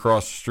moving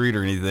across the street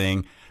or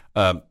anything.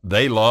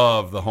 They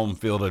love the home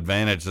field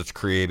advantage that's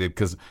created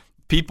because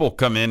people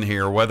come in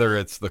here, whether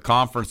it's the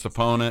conference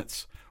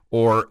opponents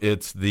or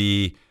it's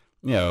the,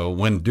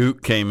 when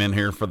Duke came in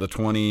here for the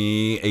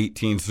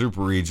 2018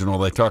 Super Regional,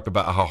 they talked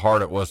about how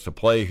hard it was to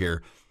play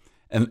here.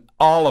 And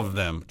all of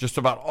them, just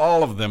about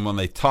all of them, when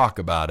they talk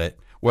about it,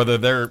 whether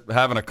they're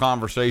having a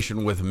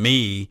conversation with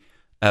me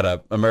at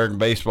a American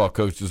Baseball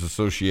Coaches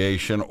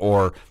Association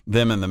or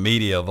them in the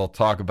media, they'll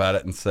talk about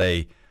it and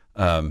say,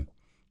 man,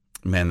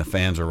 the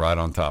fans are right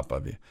on top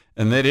of you.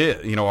 And that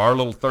is, our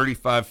little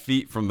 35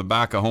 feet from the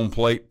back of home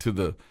plate to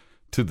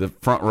the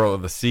front row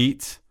of the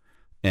seats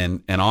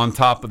and on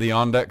top of the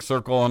on-deck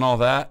circle and all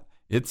that,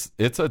 it's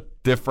a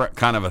different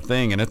kind of a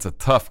thing, and it's a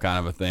tough kind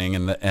of a thing.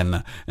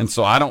 And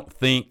so I don't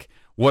think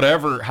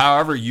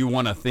however you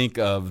want to think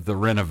of the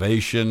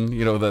renovation,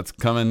 that's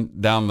coming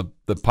down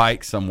the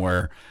pike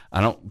somewhere,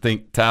 I don't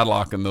think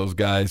Tadlock and those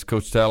guys,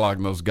 Coach Tadlock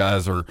and those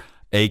guys are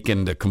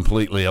aching to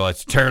completely,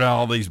 let's tear down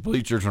all these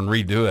bleachers and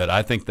redo it.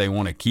 I think they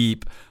want to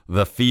keep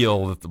the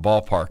feel that the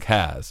ballpark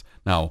has.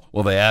 Now,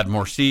 will they add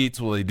more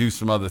seats? Will they do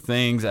some other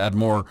things, add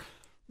more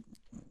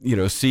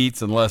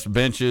seats and less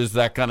benches,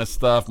 that kind of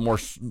stuff, more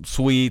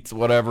suites,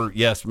 whatever?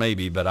 Yes,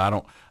 maybe, but I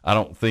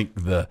don't think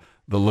the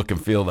look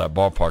and feel of that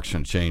ballpark's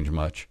going to change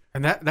much.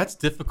 And that's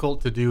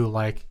difficult to do.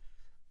 Like,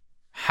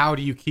 how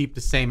do you keep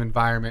the same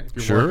environment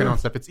if you're working on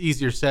stuff? It's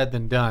easier said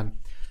than done.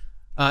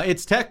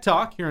 It's Tech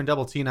Talk here on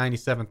Double T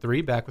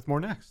 97.3. Back with more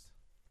next.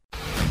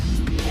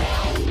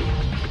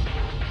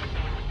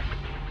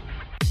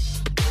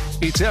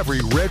 It's every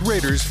Red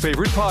Raiders'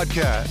 favorite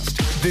podcast.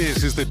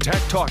 This is the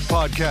Tech Talk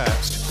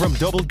Podcast from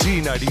Double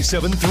T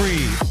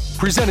 97.3.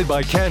 Presented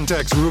by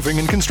Cantex Roofing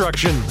and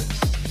Construction.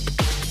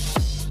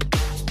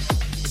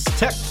 It's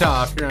Tech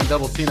Talk here on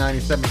Double T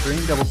 97.3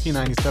 and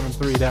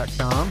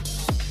Double-T97.3.com.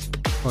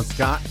 Clint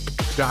Scott,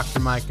 Dr.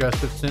 Mike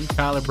Gustafsun,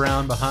 Kyler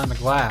Brown behind the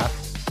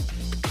glass.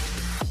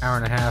 Hour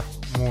and a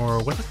half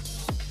more with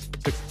us.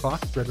 6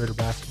 o'clock, Red Raider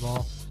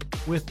basketball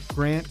with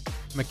Grant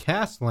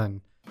McCaslin.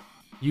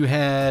 You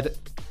had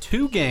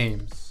 2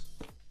 games,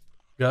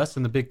 Gus,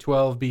 in the Big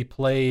 12 be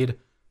played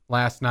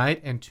last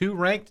night, and 2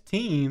 ranked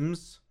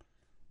teams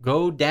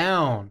go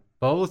down,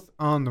 both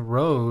on the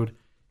road.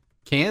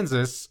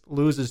 Kansas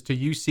loses to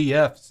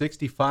UCF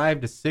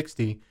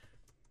 65-60.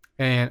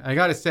 And I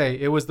got to say,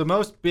 it was the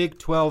most Big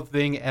 12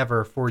 thing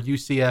ever for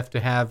UCF to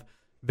have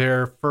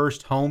their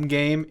first home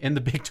game in the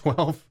Big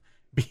 12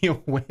 be a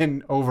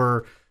win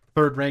over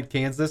third-ranked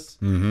Kansas.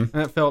 Mm-hmm.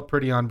 That felt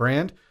pretty on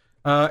brand.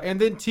 And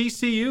then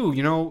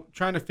TCU,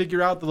 trying to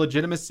figure out the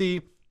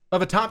legitimacy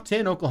of a top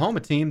 10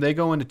 Oklahoma team. They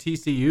go into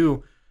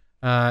TCU,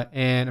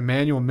 and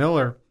Emmanuel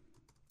Miller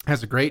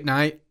has a great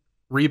night.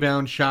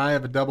 Rebound shy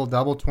of a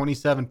double-double,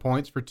 27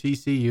 points for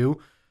TCU.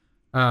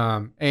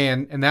 And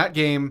in that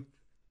game,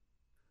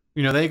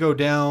 they go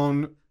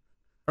down,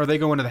 or they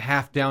go into the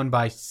half down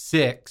by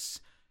 6.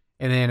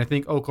 And then I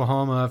think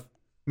Oklahoma, if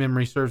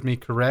memory serves me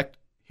correct,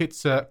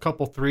 hits a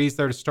couple threes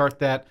there to start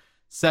that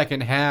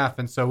second half.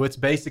 And so it's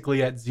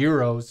basically at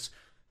zeros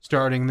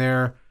starting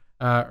there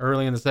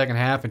early in the second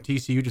half. And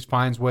TCU just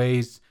finds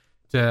ways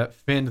to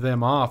fend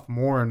them off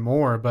more and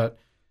more. But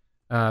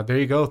there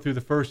you go through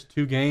the first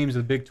 2 games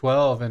of the Big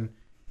 12. And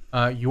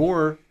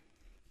you're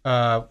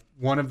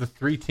one of the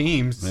 3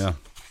 teams. Yeah.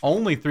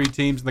 Only 3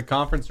 teams in the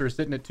conference are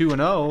sitting at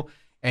 2-0,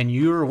 and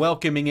you're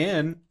welcoming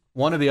in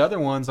one of the other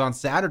ones on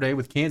Saturday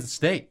with Kansas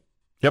State.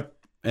 Yep,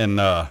 and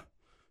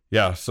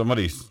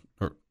somebody's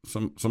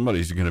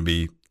going to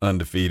be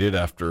undefeated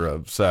after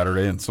a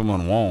Saturday, and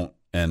someone won't.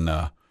 And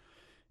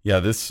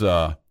this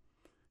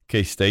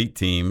K-State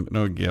team.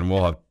 Again,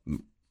 we'll have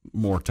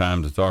more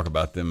time to talk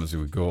about them as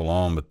we go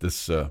along, but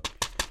this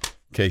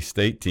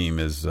K-State team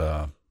is,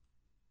 a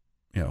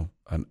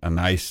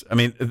nice. I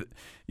mean.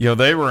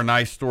 They were a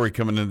nice story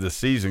coming into the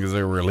season because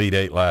they were Elite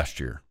 8 last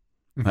year.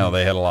 Mm-hmm. Now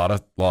they had a lot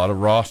of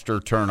roster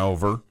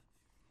turnover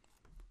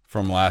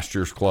from last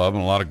year's club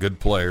and a lot of good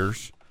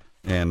players,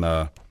 and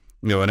an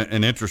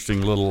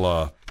interesting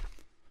little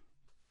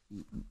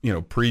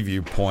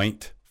preview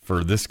point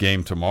for this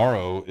game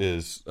tomorrow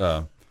is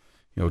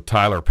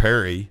Tyler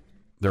Perry,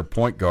 their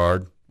point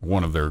guard,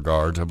 one of their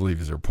guards, I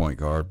believe, is their point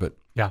guard, but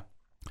yeah,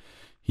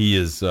 he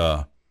is.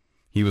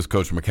 He was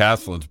Coach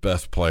McCaslin's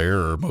best player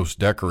or most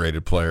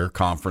decorated player,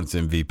 conference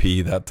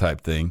MVP, that type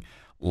thing,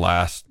 the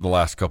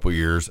last couple of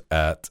years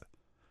at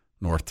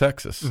North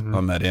Texas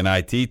on that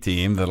NIT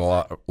team that a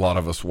lot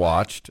of us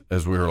watched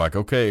as we were like,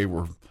 okay,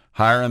 we're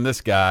hiring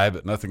this guy,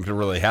 but nothing could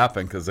really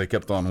happen because they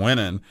kept on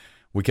winning.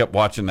 We kept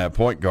watching that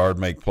point guard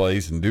make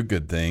plays and do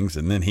good things,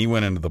 and then he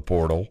went into the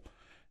portal,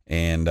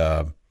 and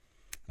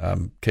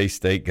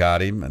K-State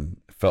got him and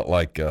felt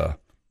like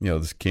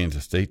this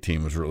Kansas State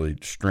team was really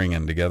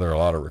stringing together a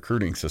lot of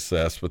recruiting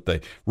success, but they,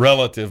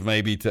 relative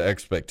maybe to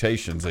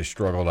expectations, they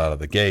struggled out of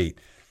the gate.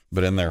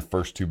 But in their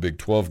first 2 Big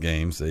 12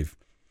 games,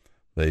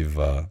 they've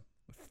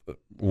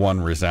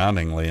won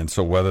resoundingly. And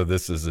so whether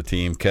this is a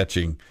team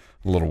catching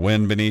a little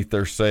wind beneath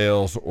their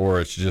sails or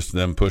it's just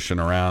them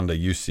pushing around a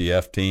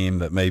UCF team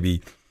that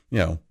maybe,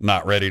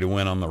 not ready to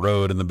win on the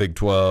road in the Big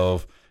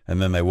 12, and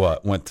then they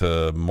went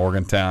to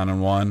Morgantown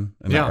and won?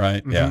 Isn't that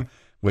right? Mm-hmm. Yeah,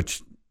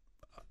 which –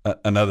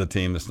 another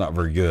team that's not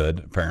very good,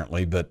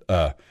 apparently, but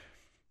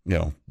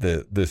we'll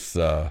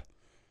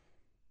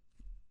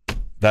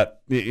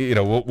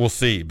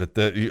see. But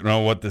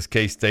what this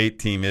K-State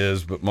team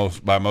is, but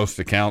by most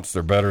accounts,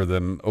 they're better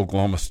than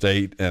Oklahoma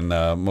State, and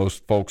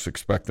most folks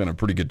expecting a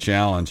pretty good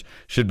challenge.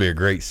 Should be a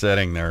great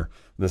setting there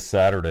this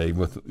Saturday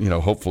with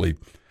hopefully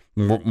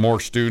more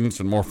students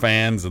and more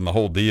fans and the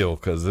whole deal,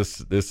 because this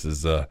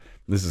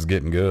is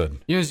getting good.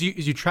 As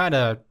you try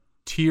to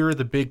tier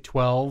the Big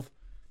 12.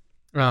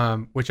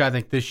 Which I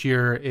think this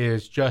year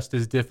is just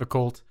as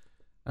difficult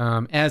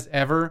as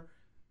ever.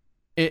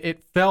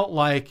 It felt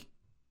like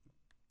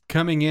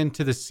coming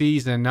into the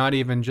season, not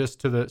even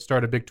just to the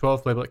start of Big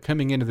 12 play, but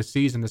coming into the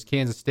season, this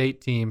Kansas State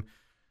team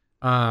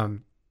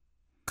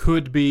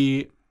could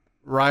be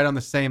right on the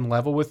same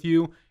level with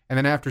you. And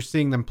then after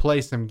seeing them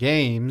play some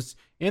games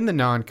in the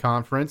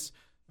non-conference,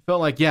 I felt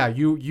like, yeah,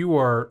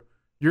 you're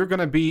going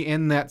to be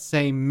in that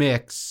same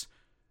mix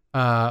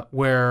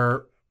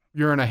where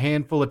you're in a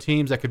handful of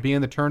teams that could be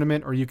in the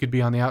tournament, or you could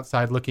be on the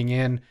outside looking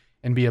in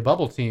and be a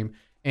bubble team.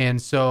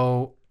 And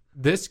so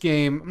this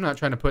game, I'm not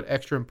trying to put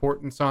extra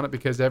importance on it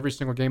because every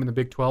single game in the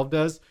Big 12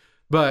 does,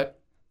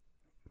 but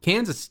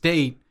Kansas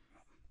State,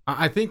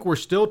 I think we're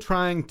still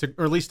trying to,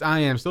 or at least I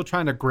am, still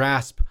trying to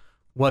grasp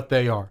what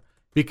they are.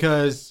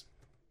 Because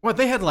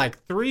they had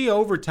like 3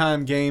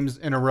 overtime games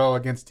in a row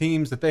against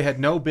teams that they had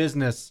no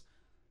business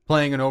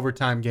playing in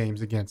overtime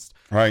games against.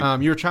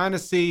 Right. You're trying to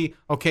see,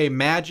 okay,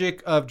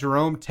 magic of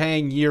Jerome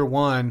Tang year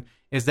 1,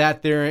 is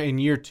that there in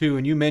year 2?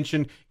 And you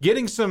mentioned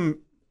getting some,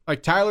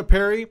 like Tyler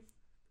Perry,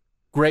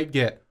 great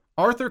get.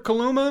 Arthur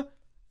Kaluma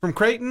from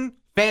Creighton,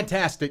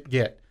 fantastic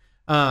get.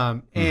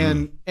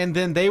 And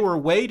then they were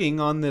waiting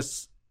on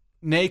this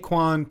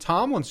Naquan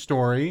Tomlin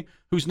story,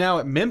 who's now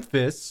at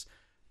Memphis,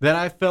 that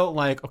I felt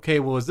like, okay,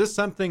 well, is this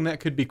something that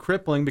could be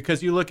crippling?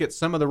 Because you look at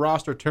some of the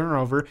roster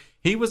turnover,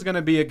 he was going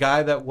to be a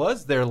guy that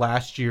was there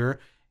last year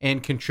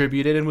and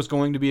contributed and was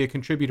going to be a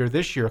contributor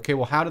this year. Okay,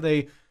 well, how do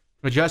they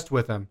adjust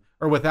with him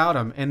or without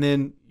him? And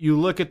then you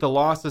look at the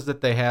losses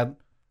that they had.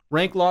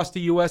 Rank lost to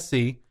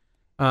USC,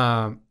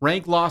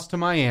 Rank lost to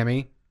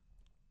Miami,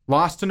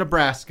 lost to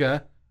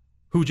Nebraska,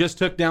 who just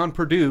took down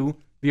Purdue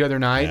the other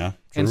night. Yeah,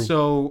 and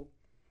so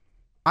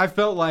I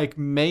felt like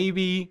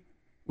maybe,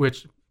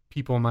 which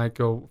people might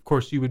go, of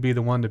course you would be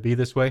the one to be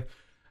this way,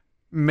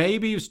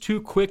 maybe it was too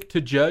quick to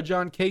judge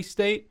on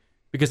K-State,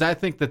 because I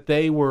think that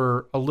they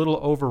were a little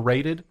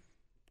overrated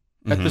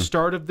at the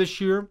start of this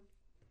year.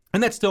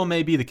 And that still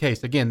may be the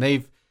case. Again,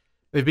 they've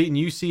beaten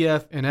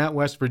UCF and at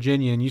West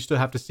Virginia, and you still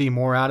have to see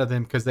more out of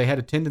them because they had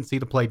a tendency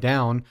to play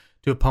down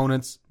to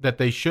opponents that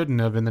they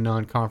shouldn't have in the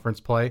non-conference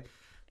play.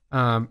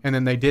 And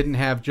then they didn't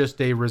have just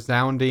a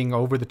resounding,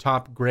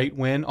 over-the-top great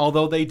win,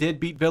 although they did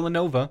beat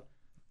Villanova.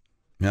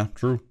 Yeah,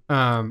 true.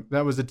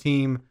 That was a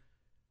team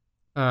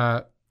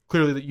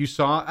clearly that you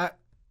saw.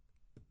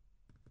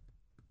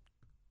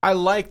 I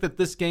like that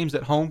this game's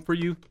at home for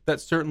you.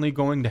 That's certainly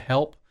going to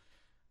help.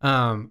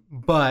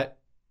 But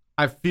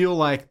I feel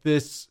like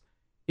this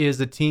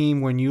is a team,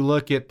 when you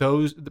look at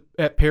those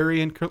at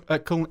Perry and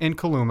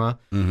Kaluma,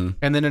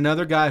 and then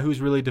another guy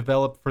who's really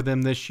developed for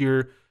them this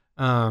year,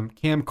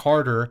 Cam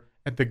Carter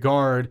at the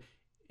guard,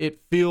 it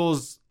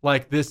feels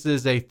like this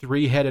is a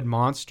 3-headed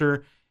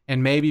monster.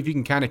 And maybe if you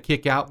can kind of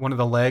kick out one of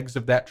the legs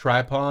of that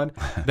tripod,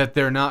 that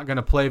they're not going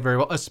to play very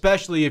well,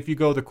 especially if you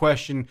go the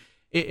question,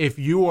 if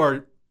you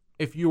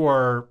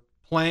are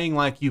playing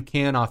like you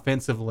can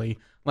offensively,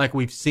 like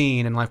we've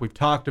seen and like we've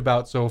talked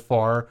about so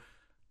far,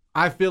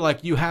 I feel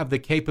like you have the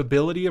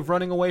capability of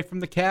running away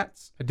from the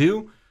Cats. I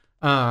do.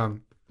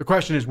 The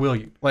question is, will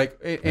you? Like,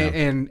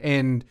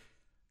 and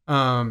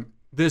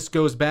this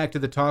goes back to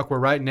the talk where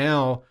right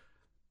now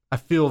I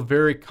feel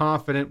very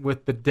confident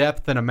with the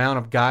depth and amount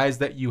of guys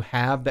that you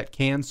have that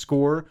can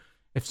score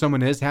if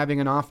someone is having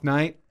an off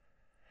night.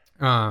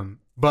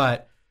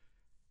 But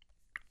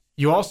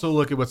you also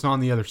look at what's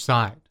on the other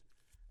side.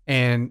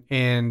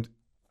 And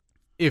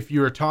if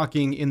you're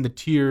talking in the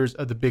tiers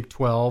of the Big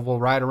 12, well,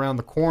 right around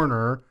the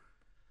corner,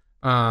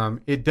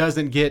 it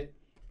doesn't get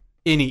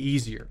any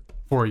easier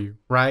for you,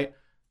 right?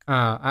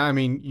 I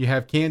mean, you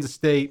have Kansas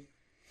State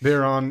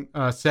there on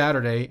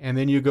Saturday, and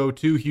then you go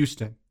to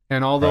Houston.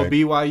 And although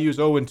BYU's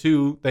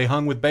 0-2, they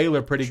hung with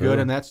Baylor pretty good,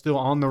 and that's still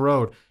on the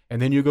road. And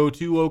then you go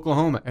to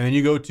Oklahoma, and then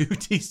you go to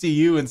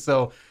TCU. And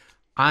so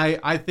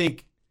I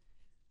think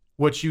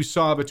what you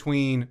saw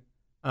between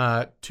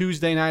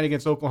Tuesday night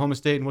against Oklahoma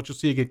State and what you'll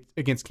see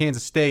against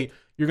Kansas State,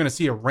 you're going to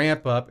see a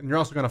ramp up, and you're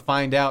also going to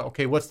find out,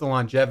 okay, what's the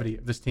longevity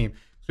of this team?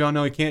 So we all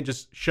know you can't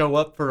just show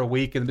up for a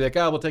week and be like,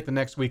 we'll take the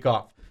next week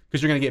off,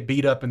 because you're going to get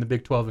beat up in the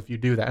Big 12 if you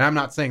do that. And I'm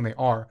not saying they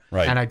are,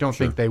 and I don't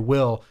think they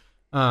will.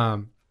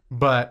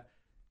 But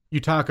you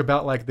talk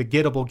about like the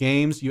gettable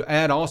games. You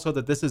add also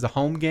that this is a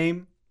home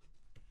game.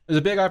 There's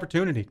a big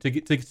opportunity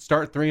to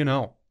start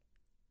 3-0.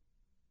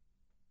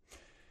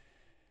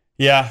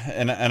 Yeah,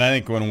 and I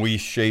think when we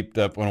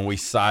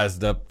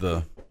sized up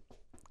the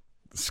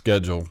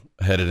schedule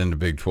headed into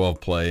Big 12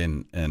 play,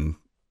 and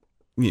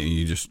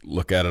you just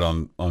look at it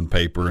on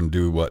paper and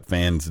do what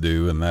fans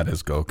do, and that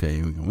is go, okay,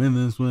 we can win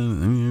this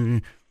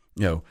one,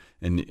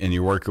 and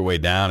you work your way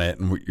down it,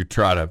 and you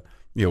try to,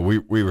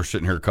 we were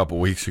sitting here a couple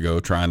weeks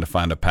ago trying to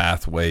find a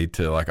pathway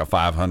to like a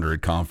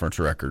 500 conference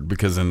record,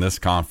 because in this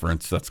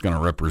conference that's going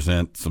to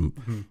represent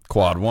some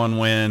quad 1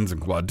 wins and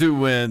quad 2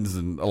 wins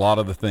and a lot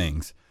of the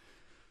things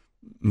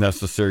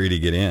necessary to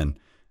get in.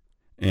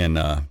 And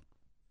I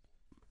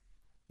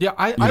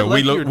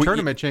like your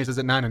tournament chances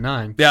at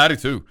 9-9. Yeah, I do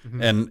too.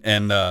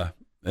 And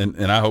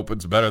I hope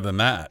it's better than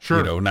that.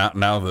 Sure.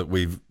 Now that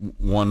we've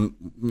won,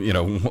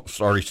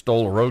 already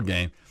stole a road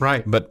game.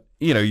 Right. But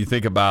you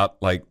think about,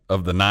 like,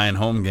 of the 9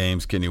 home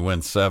games, can you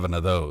win 7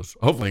 of those?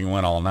 Hopefully you can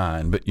win all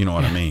 9, but you know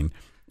what I mean.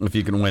 If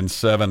you can win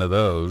 7 of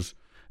those,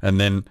 and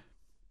then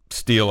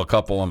steal a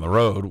couple on the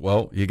road.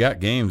 Well, you got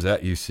games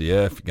at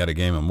UCF. You got a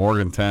game in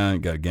Morgantown. You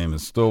got a game in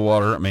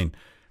Stillwater. I mean,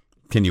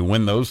 can you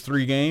win those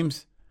 3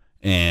 games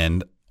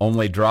and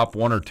only drop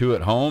 1 or 2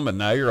 at home? And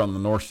now you're on the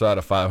north side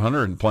of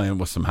 500 and playing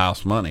with some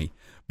house money.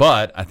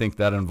 But I think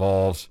that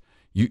involves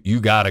you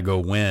got to go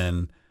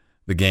win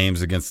the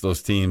games against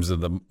those teams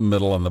in the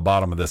middle and the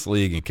bottom of this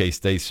league, and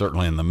K-State's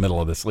certainly in the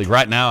middle of this league.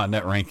 Right now, a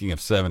net ranking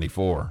of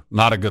 74.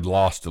 Not a good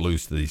loss to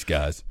lose to these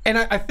guys. And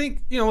I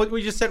think, what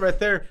we just said right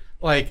there,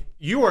 like,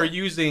 you are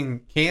using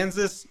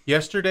Kansas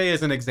yesterday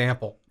as an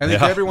example. I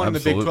think everyone in the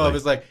Big 12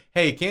 is like,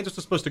 hey, Kansas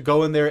was supposed to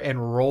go in there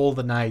and roll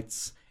the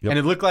Knights. Yep. And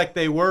it looked like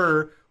they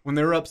were when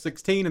they were up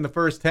 16 in the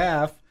first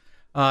half,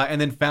 and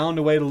then found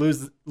a way to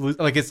lose.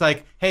 Like, it's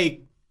like,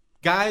 hey,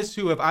 guys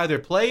who have either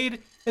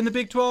played in the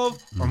Big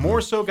 12 or more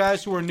so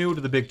guys who are new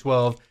to the Big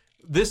 12,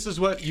 this is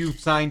what you've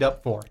signed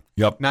up for.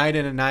 Yep. Night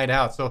in and night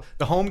out. So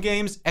the home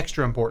games,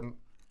 extra important.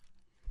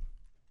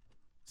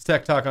 It's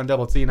Tech Talk on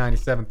Double T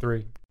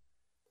 97.3.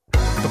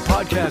 The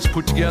podcast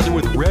put together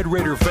with Red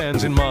Raider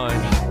fans in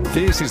mind.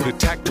 This is the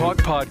Tech Talk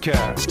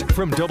Podcast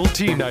from Double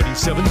T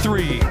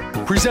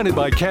 97.3. Presented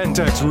by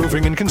Cantex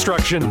Roofing and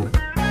Construction.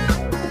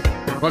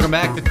 Welcome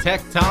back to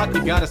Tech Talk.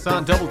 You got us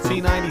on Double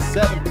T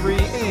 97.3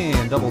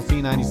 and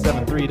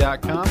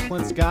DoubleT973.com.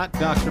 Clint Scott,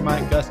 Dr.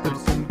 Mike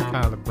Gustafsun,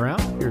 Kyler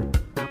Brown. You're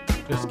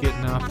just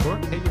getting off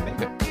work. Hey, you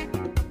made it.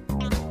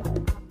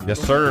 Yes,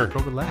 sir. Go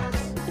relax.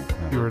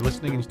 If you were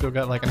listening and you still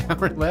got like an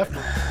hour left,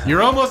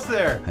 you're almost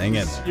there. Hang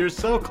in. You're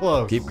so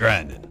close. Keep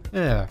grinding.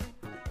 Yeah.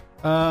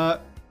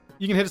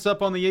 You can hit us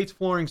up on the Yates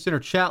Flooring Center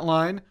chat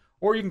line,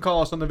 or you can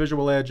call us on the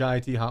Visual Edge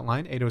IT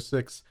hotline,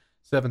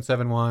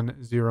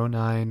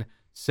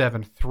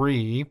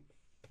 806-771-0973.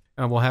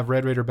 We'll have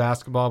Red Raider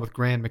basketball with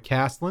Grant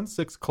McCaslin,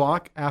 6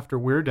 o'clock after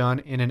we're done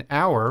in an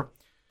hour.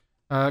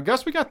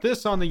 Gus, we got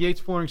this on the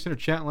Yates Flooring Center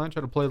chat line.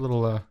 Try to play a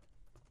little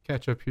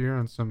catch up here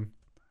on some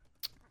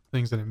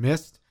things that I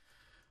missed.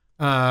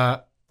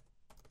 Bobby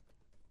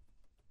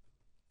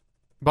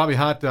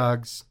Hot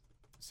Dogs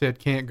said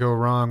can't go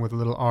wrong with a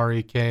little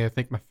REK. I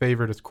think my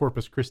favorite is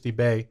Corpus Christi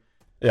Bay.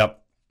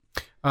 Yep.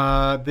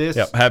 This.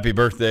 Happy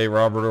birthday,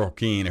 Robert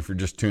O'Keen. If you're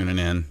just tuning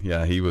in,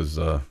 yeah, he was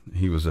a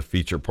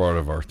feature part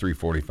of our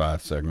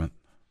 345 segment.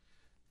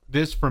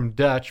 This from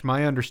Dutch.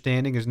 My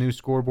understanding is new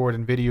scoreboard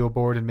and video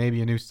board and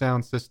maybe a new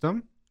sound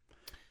system.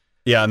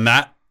 Yeah, and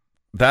that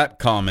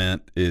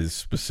comment is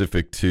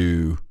specific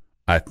to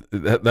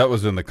that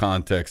was in the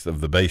context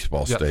of the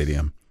baseball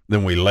stadium.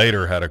 Then we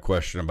later had a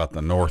question about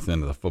the north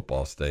end of the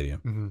football stadium.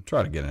 Mm-hmm.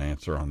 Try to get an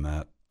answer on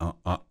that.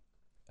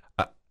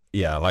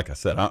 Yeah, like I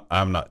said,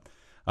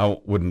 I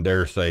wouldn't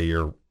dare say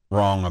you're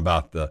wrong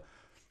about the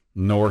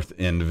north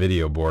end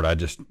video board. I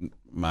just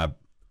my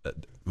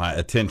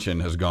attention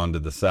has gone to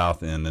the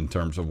south end in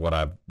terms of what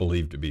I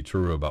believe to be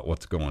true about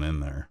what's going in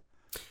there.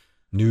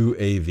 New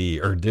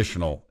AV or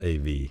additional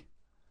AV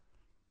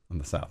on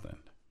the south end.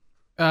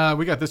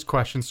 We got this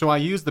question. So I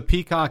use the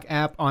Peacock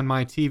app on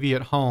my TV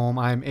at home.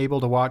 I'm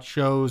able to watch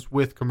shows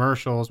with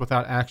commercials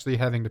without actually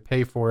having to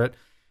pay for it.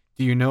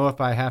 Do you know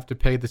if I have to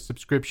pay the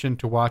subscription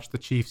to watch the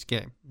Chiefs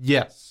game?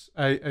 Yes.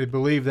 I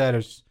believe that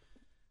is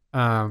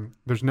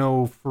there's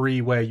no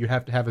free way. You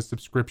have to have a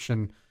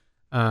subscription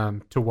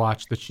to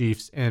watch the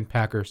Chiefs and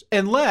Packers.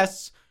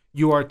 Unless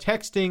you are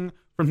texting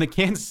from the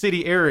Kansas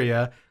City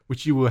area,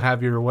 which you will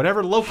have your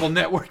whatever local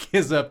network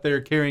is up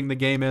there carrying the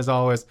game as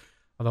always.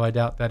 Although I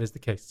doubt that is the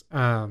case.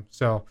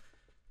 So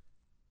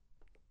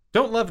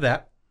don't love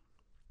that.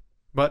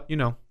 But,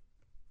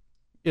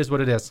 is what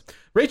it is.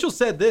 Rachel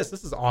said this.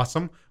 This is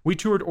awesome. We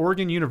toured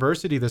Oregon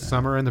University this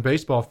summer, and the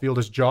baseball field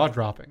is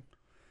jaw-dropping.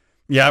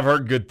 Yeah, I've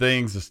heard good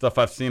things. The stuff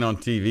I've seen on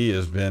TV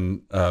has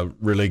been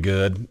really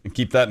good. And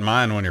keep that in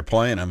mind when you're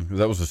playing them.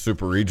 That was a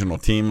super regional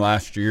team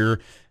last year.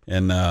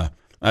 And I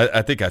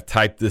think I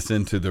typed this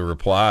into the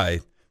reply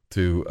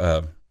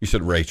to you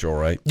said Rachel,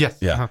 right? Yes.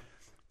 Yeah.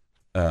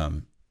 Uh-huh.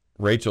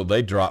 Rachel,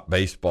 they dropped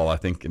baseball, I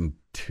think, in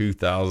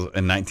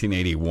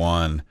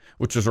 1981,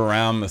 which was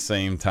around the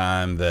same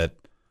time that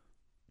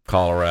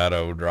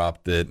Colorado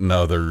dropped it and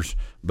others.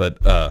 But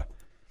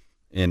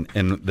and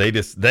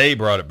they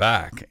brought it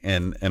back,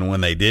 and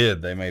when they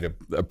did, they made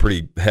a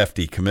pretty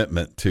hefty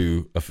commitment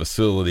to a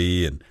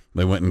facility, and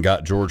they went and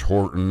got George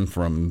Horton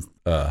from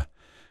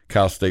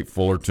Cal State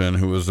Fullerton,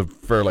 who was a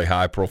fairly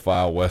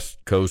high-profile West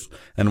Coast,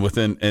 and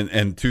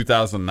and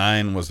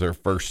 2009 was their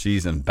first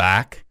season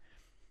back.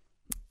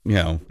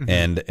 Mm-hmm.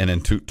 and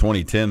in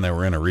 2010 they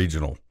were in a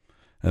regional,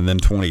 and then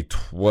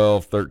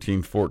 2012,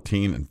 13,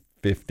 14, and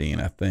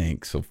 15, I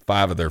think. So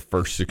 5 of their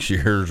first 6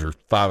 years, or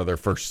 5 of their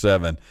first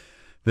 7.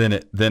 Then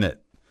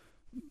it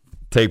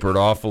tapered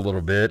off a little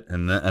bit,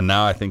 and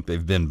now I think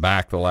they've been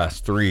back the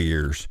last 3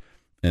 years,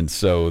 and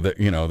so that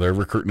they're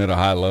recruiting at a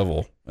high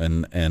level.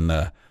 And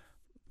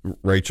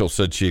Rachel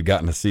said she had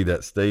gotten to see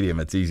that stadium.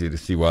 It's easy to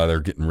see why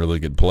they're getting really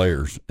good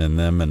players in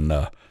them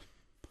and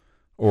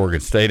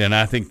Oregon State. And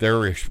I think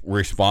their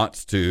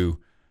response to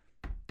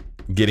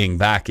getting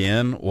back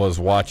in was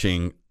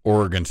watching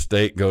Oregon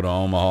State go to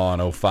Omaha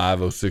in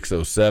 05, 06,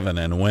 07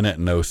 and win it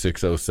in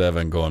 06,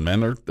 07 going,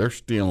 man, they're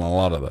stealing a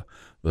lot of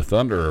the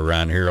thunder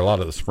around here, a lot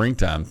of the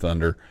springtime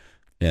thunder.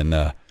 And,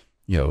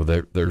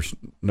 there's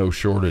no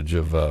shortage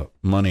of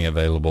money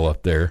available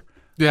up there.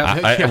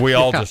 Yeah, we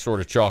all just sort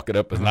of chalk it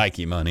up as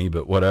Nike money,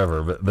 but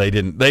whatever. But they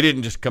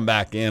didn't just come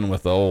back in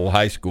with the old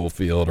high school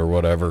field or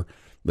whatever.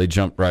 They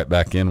jumped right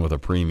back in with a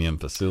premium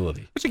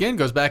facility. Which, again,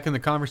 goes back in the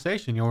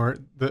conversation,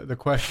 the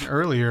question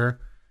earlier,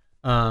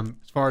 as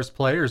far as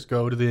players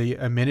go, do the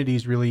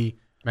amenities really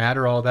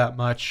matter all that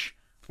much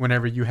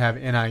whenever you have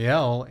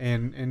NIL?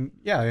 And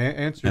the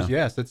answer is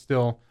yes. It's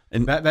still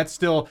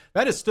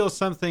that is still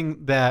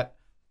something that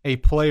a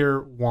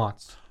player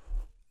wants.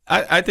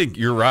 I think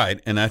you're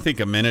right, and I think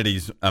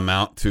amenities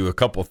amount to a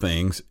couple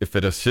things. If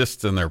it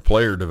assists in their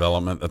player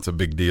development, that's a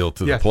big deal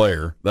to the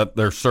player.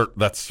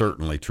 That's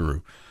certainly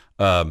true.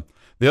 The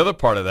other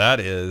part of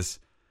that is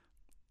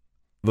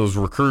those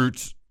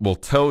recruits will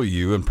tell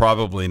you, and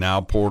probably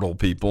now portal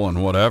people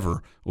and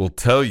whatever will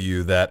tell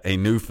you that a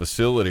new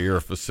facility or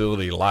a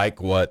facility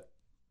like what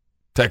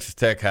Texas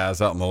Tech has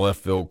out in the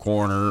left field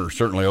corner, or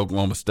certainly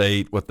Oklahoma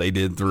State, what they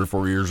did 3 or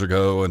 4 years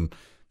ago, and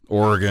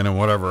Oregon and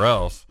whatever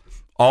else,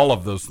 all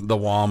of those, the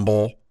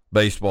Womble,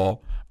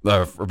 baseball,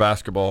 for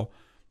basketball,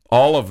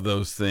 all of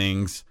those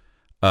things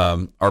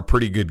are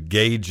pretty good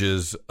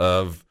gauges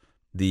of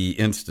the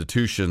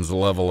institution's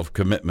level of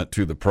commitment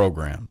to the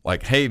program.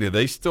 Like, hey, do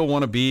they still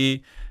want to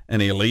be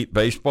an elite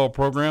baseball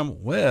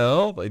program?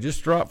 Well, they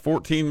just dropped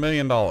 $14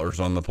 million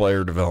on the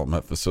player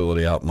development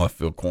facility out in left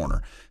field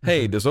corner.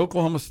 Hey, does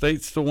Oklahoma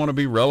State still want to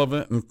be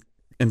relevant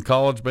in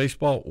college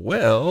baseball?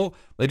 Well,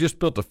 they just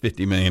built a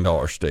 $50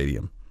 million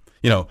stadium.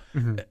 You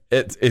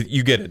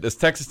get it. Does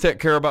Texas Tech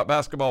care about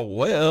basketball?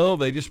 Well,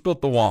 they just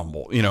built the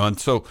Womble, and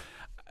so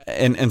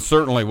and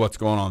certainly what's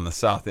going on in the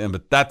South End,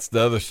 but that's the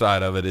other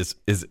side of it is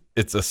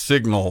it's a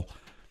signal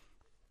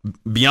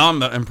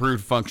beyond the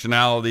improved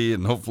functionality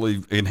and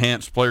hopefully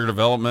enhanced player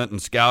development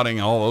and scouting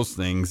and all those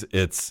things.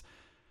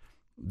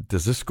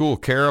 Does this school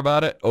care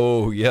about it?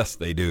 Oh, yes,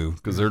 they do,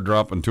 because they're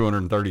dropping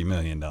 $230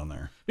 million down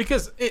there.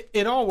 Because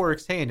it all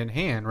works hand in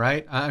hand,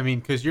 right? I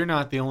mean, because you're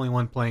not the only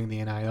one playing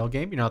the NIL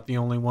game. You're not the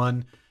only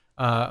one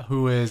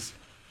who has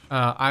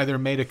either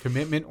made a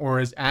commitment or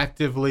is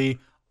actively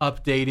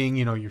updating,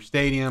 your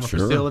stadium or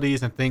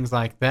facilities and things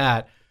like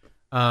that.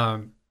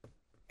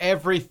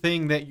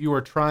 Everything that you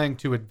are trying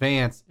to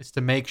advance is to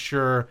make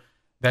sure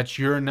that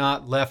you're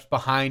not left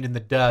behind in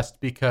the dust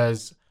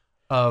because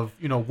of,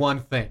 one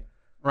thing,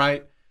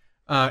 right?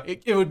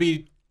 It would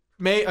be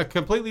a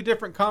completely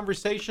different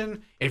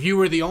conversation if you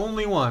were the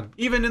only one,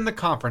 even in the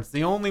conference,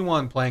 the only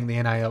one playing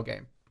the NIL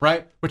game,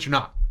 right? But you're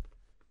not.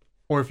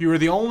 Or if you were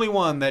the only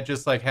one that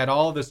just had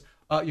all this,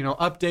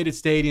 updated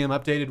stadium,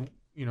 updated,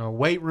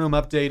 weight room,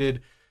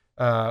 updated,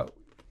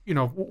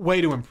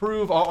 way to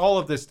improve, all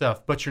of this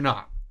stuff, but you're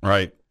not.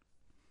 Right.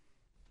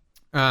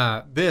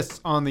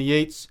 This on the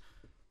Yates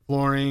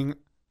Flooring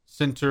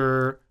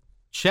Center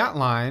chat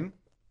line.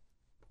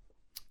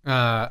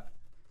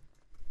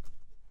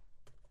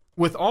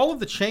 With all of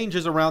the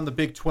changes around the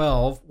Big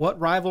 12, what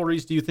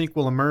rivalries do you think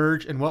will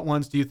emerge, and what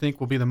ones do you think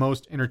will be the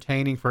most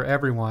entertaining for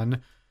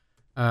everyone,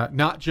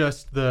 not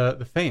just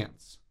the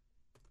fans?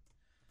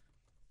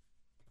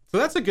 So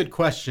that's a good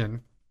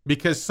question,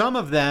 because some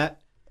of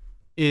that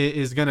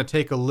is going to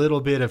take a little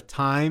bit of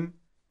time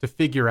to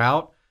figure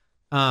out.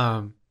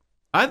 I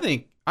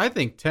think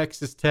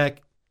Texas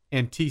Tech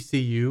and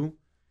TCU,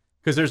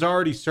 because there's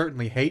already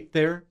certainly hate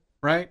there,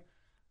 right?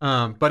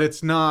 But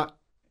it's not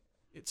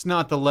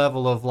the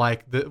level of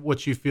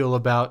what you feel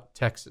about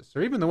Texas,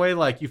 or even the way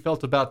you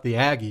felt about the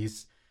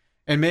Aggies,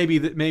 and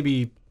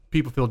maybe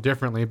people feel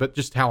differently, but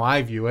just how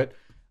I view it.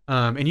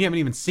 And you haven't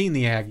even seen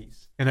the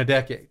Aggies in a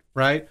decade,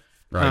 right?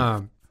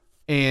 Right.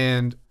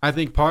 And I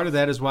think part of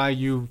that is why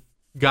you've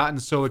gotten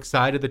so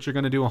excited that you're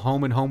going to do a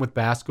home and home with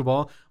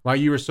basketball, why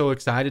you were so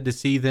excited to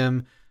see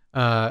them,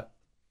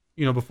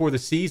 before the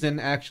season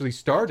actually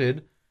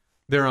started,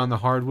 they're on the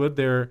hardwood.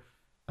 They're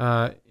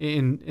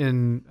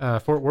in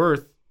Fort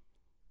Worth.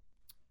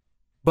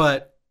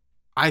 But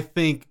I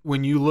think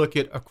when you look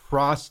at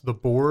across the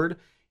board,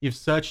 you have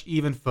such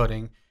even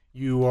footing.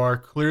 You are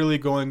clearly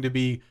going to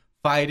be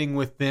fighting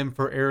with them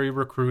for area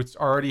recruits,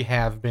 already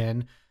have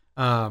been.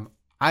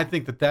 I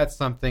think that's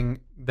something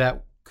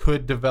that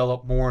could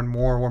develop more and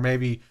more, where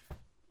maybe,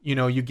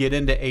 you get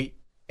into eight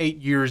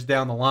years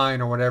down the line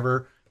or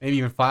whatever, maybe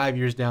even 5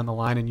 years down the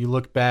line, and you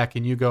look back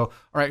and you go, all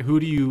right, who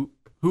do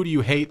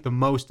you hate the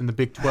most in the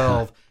Big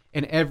 12?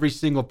 And every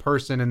single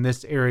person in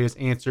this area's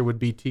answer would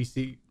be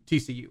TCU.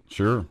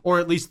 Sure. Or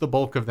at least the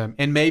bulk of them.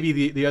 And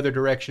maybe the other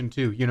direction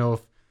too,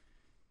 if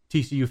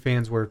TCU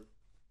fans were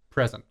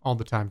present all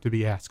the time to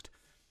be asked.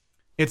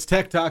 It's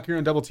Tech Talk here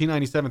on Double T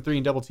 97.3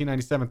 and Double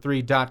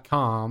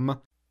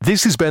T97.3.com.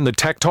 This has been the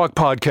Tech Talk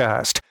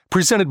Podcast,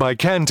 presented by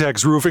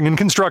Cantex Roofing and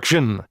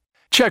Construction.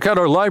 Check out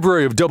our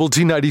library of Double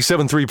T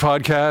 97.3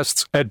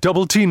 podcasts at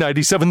Double T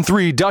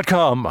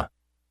 97.3.com.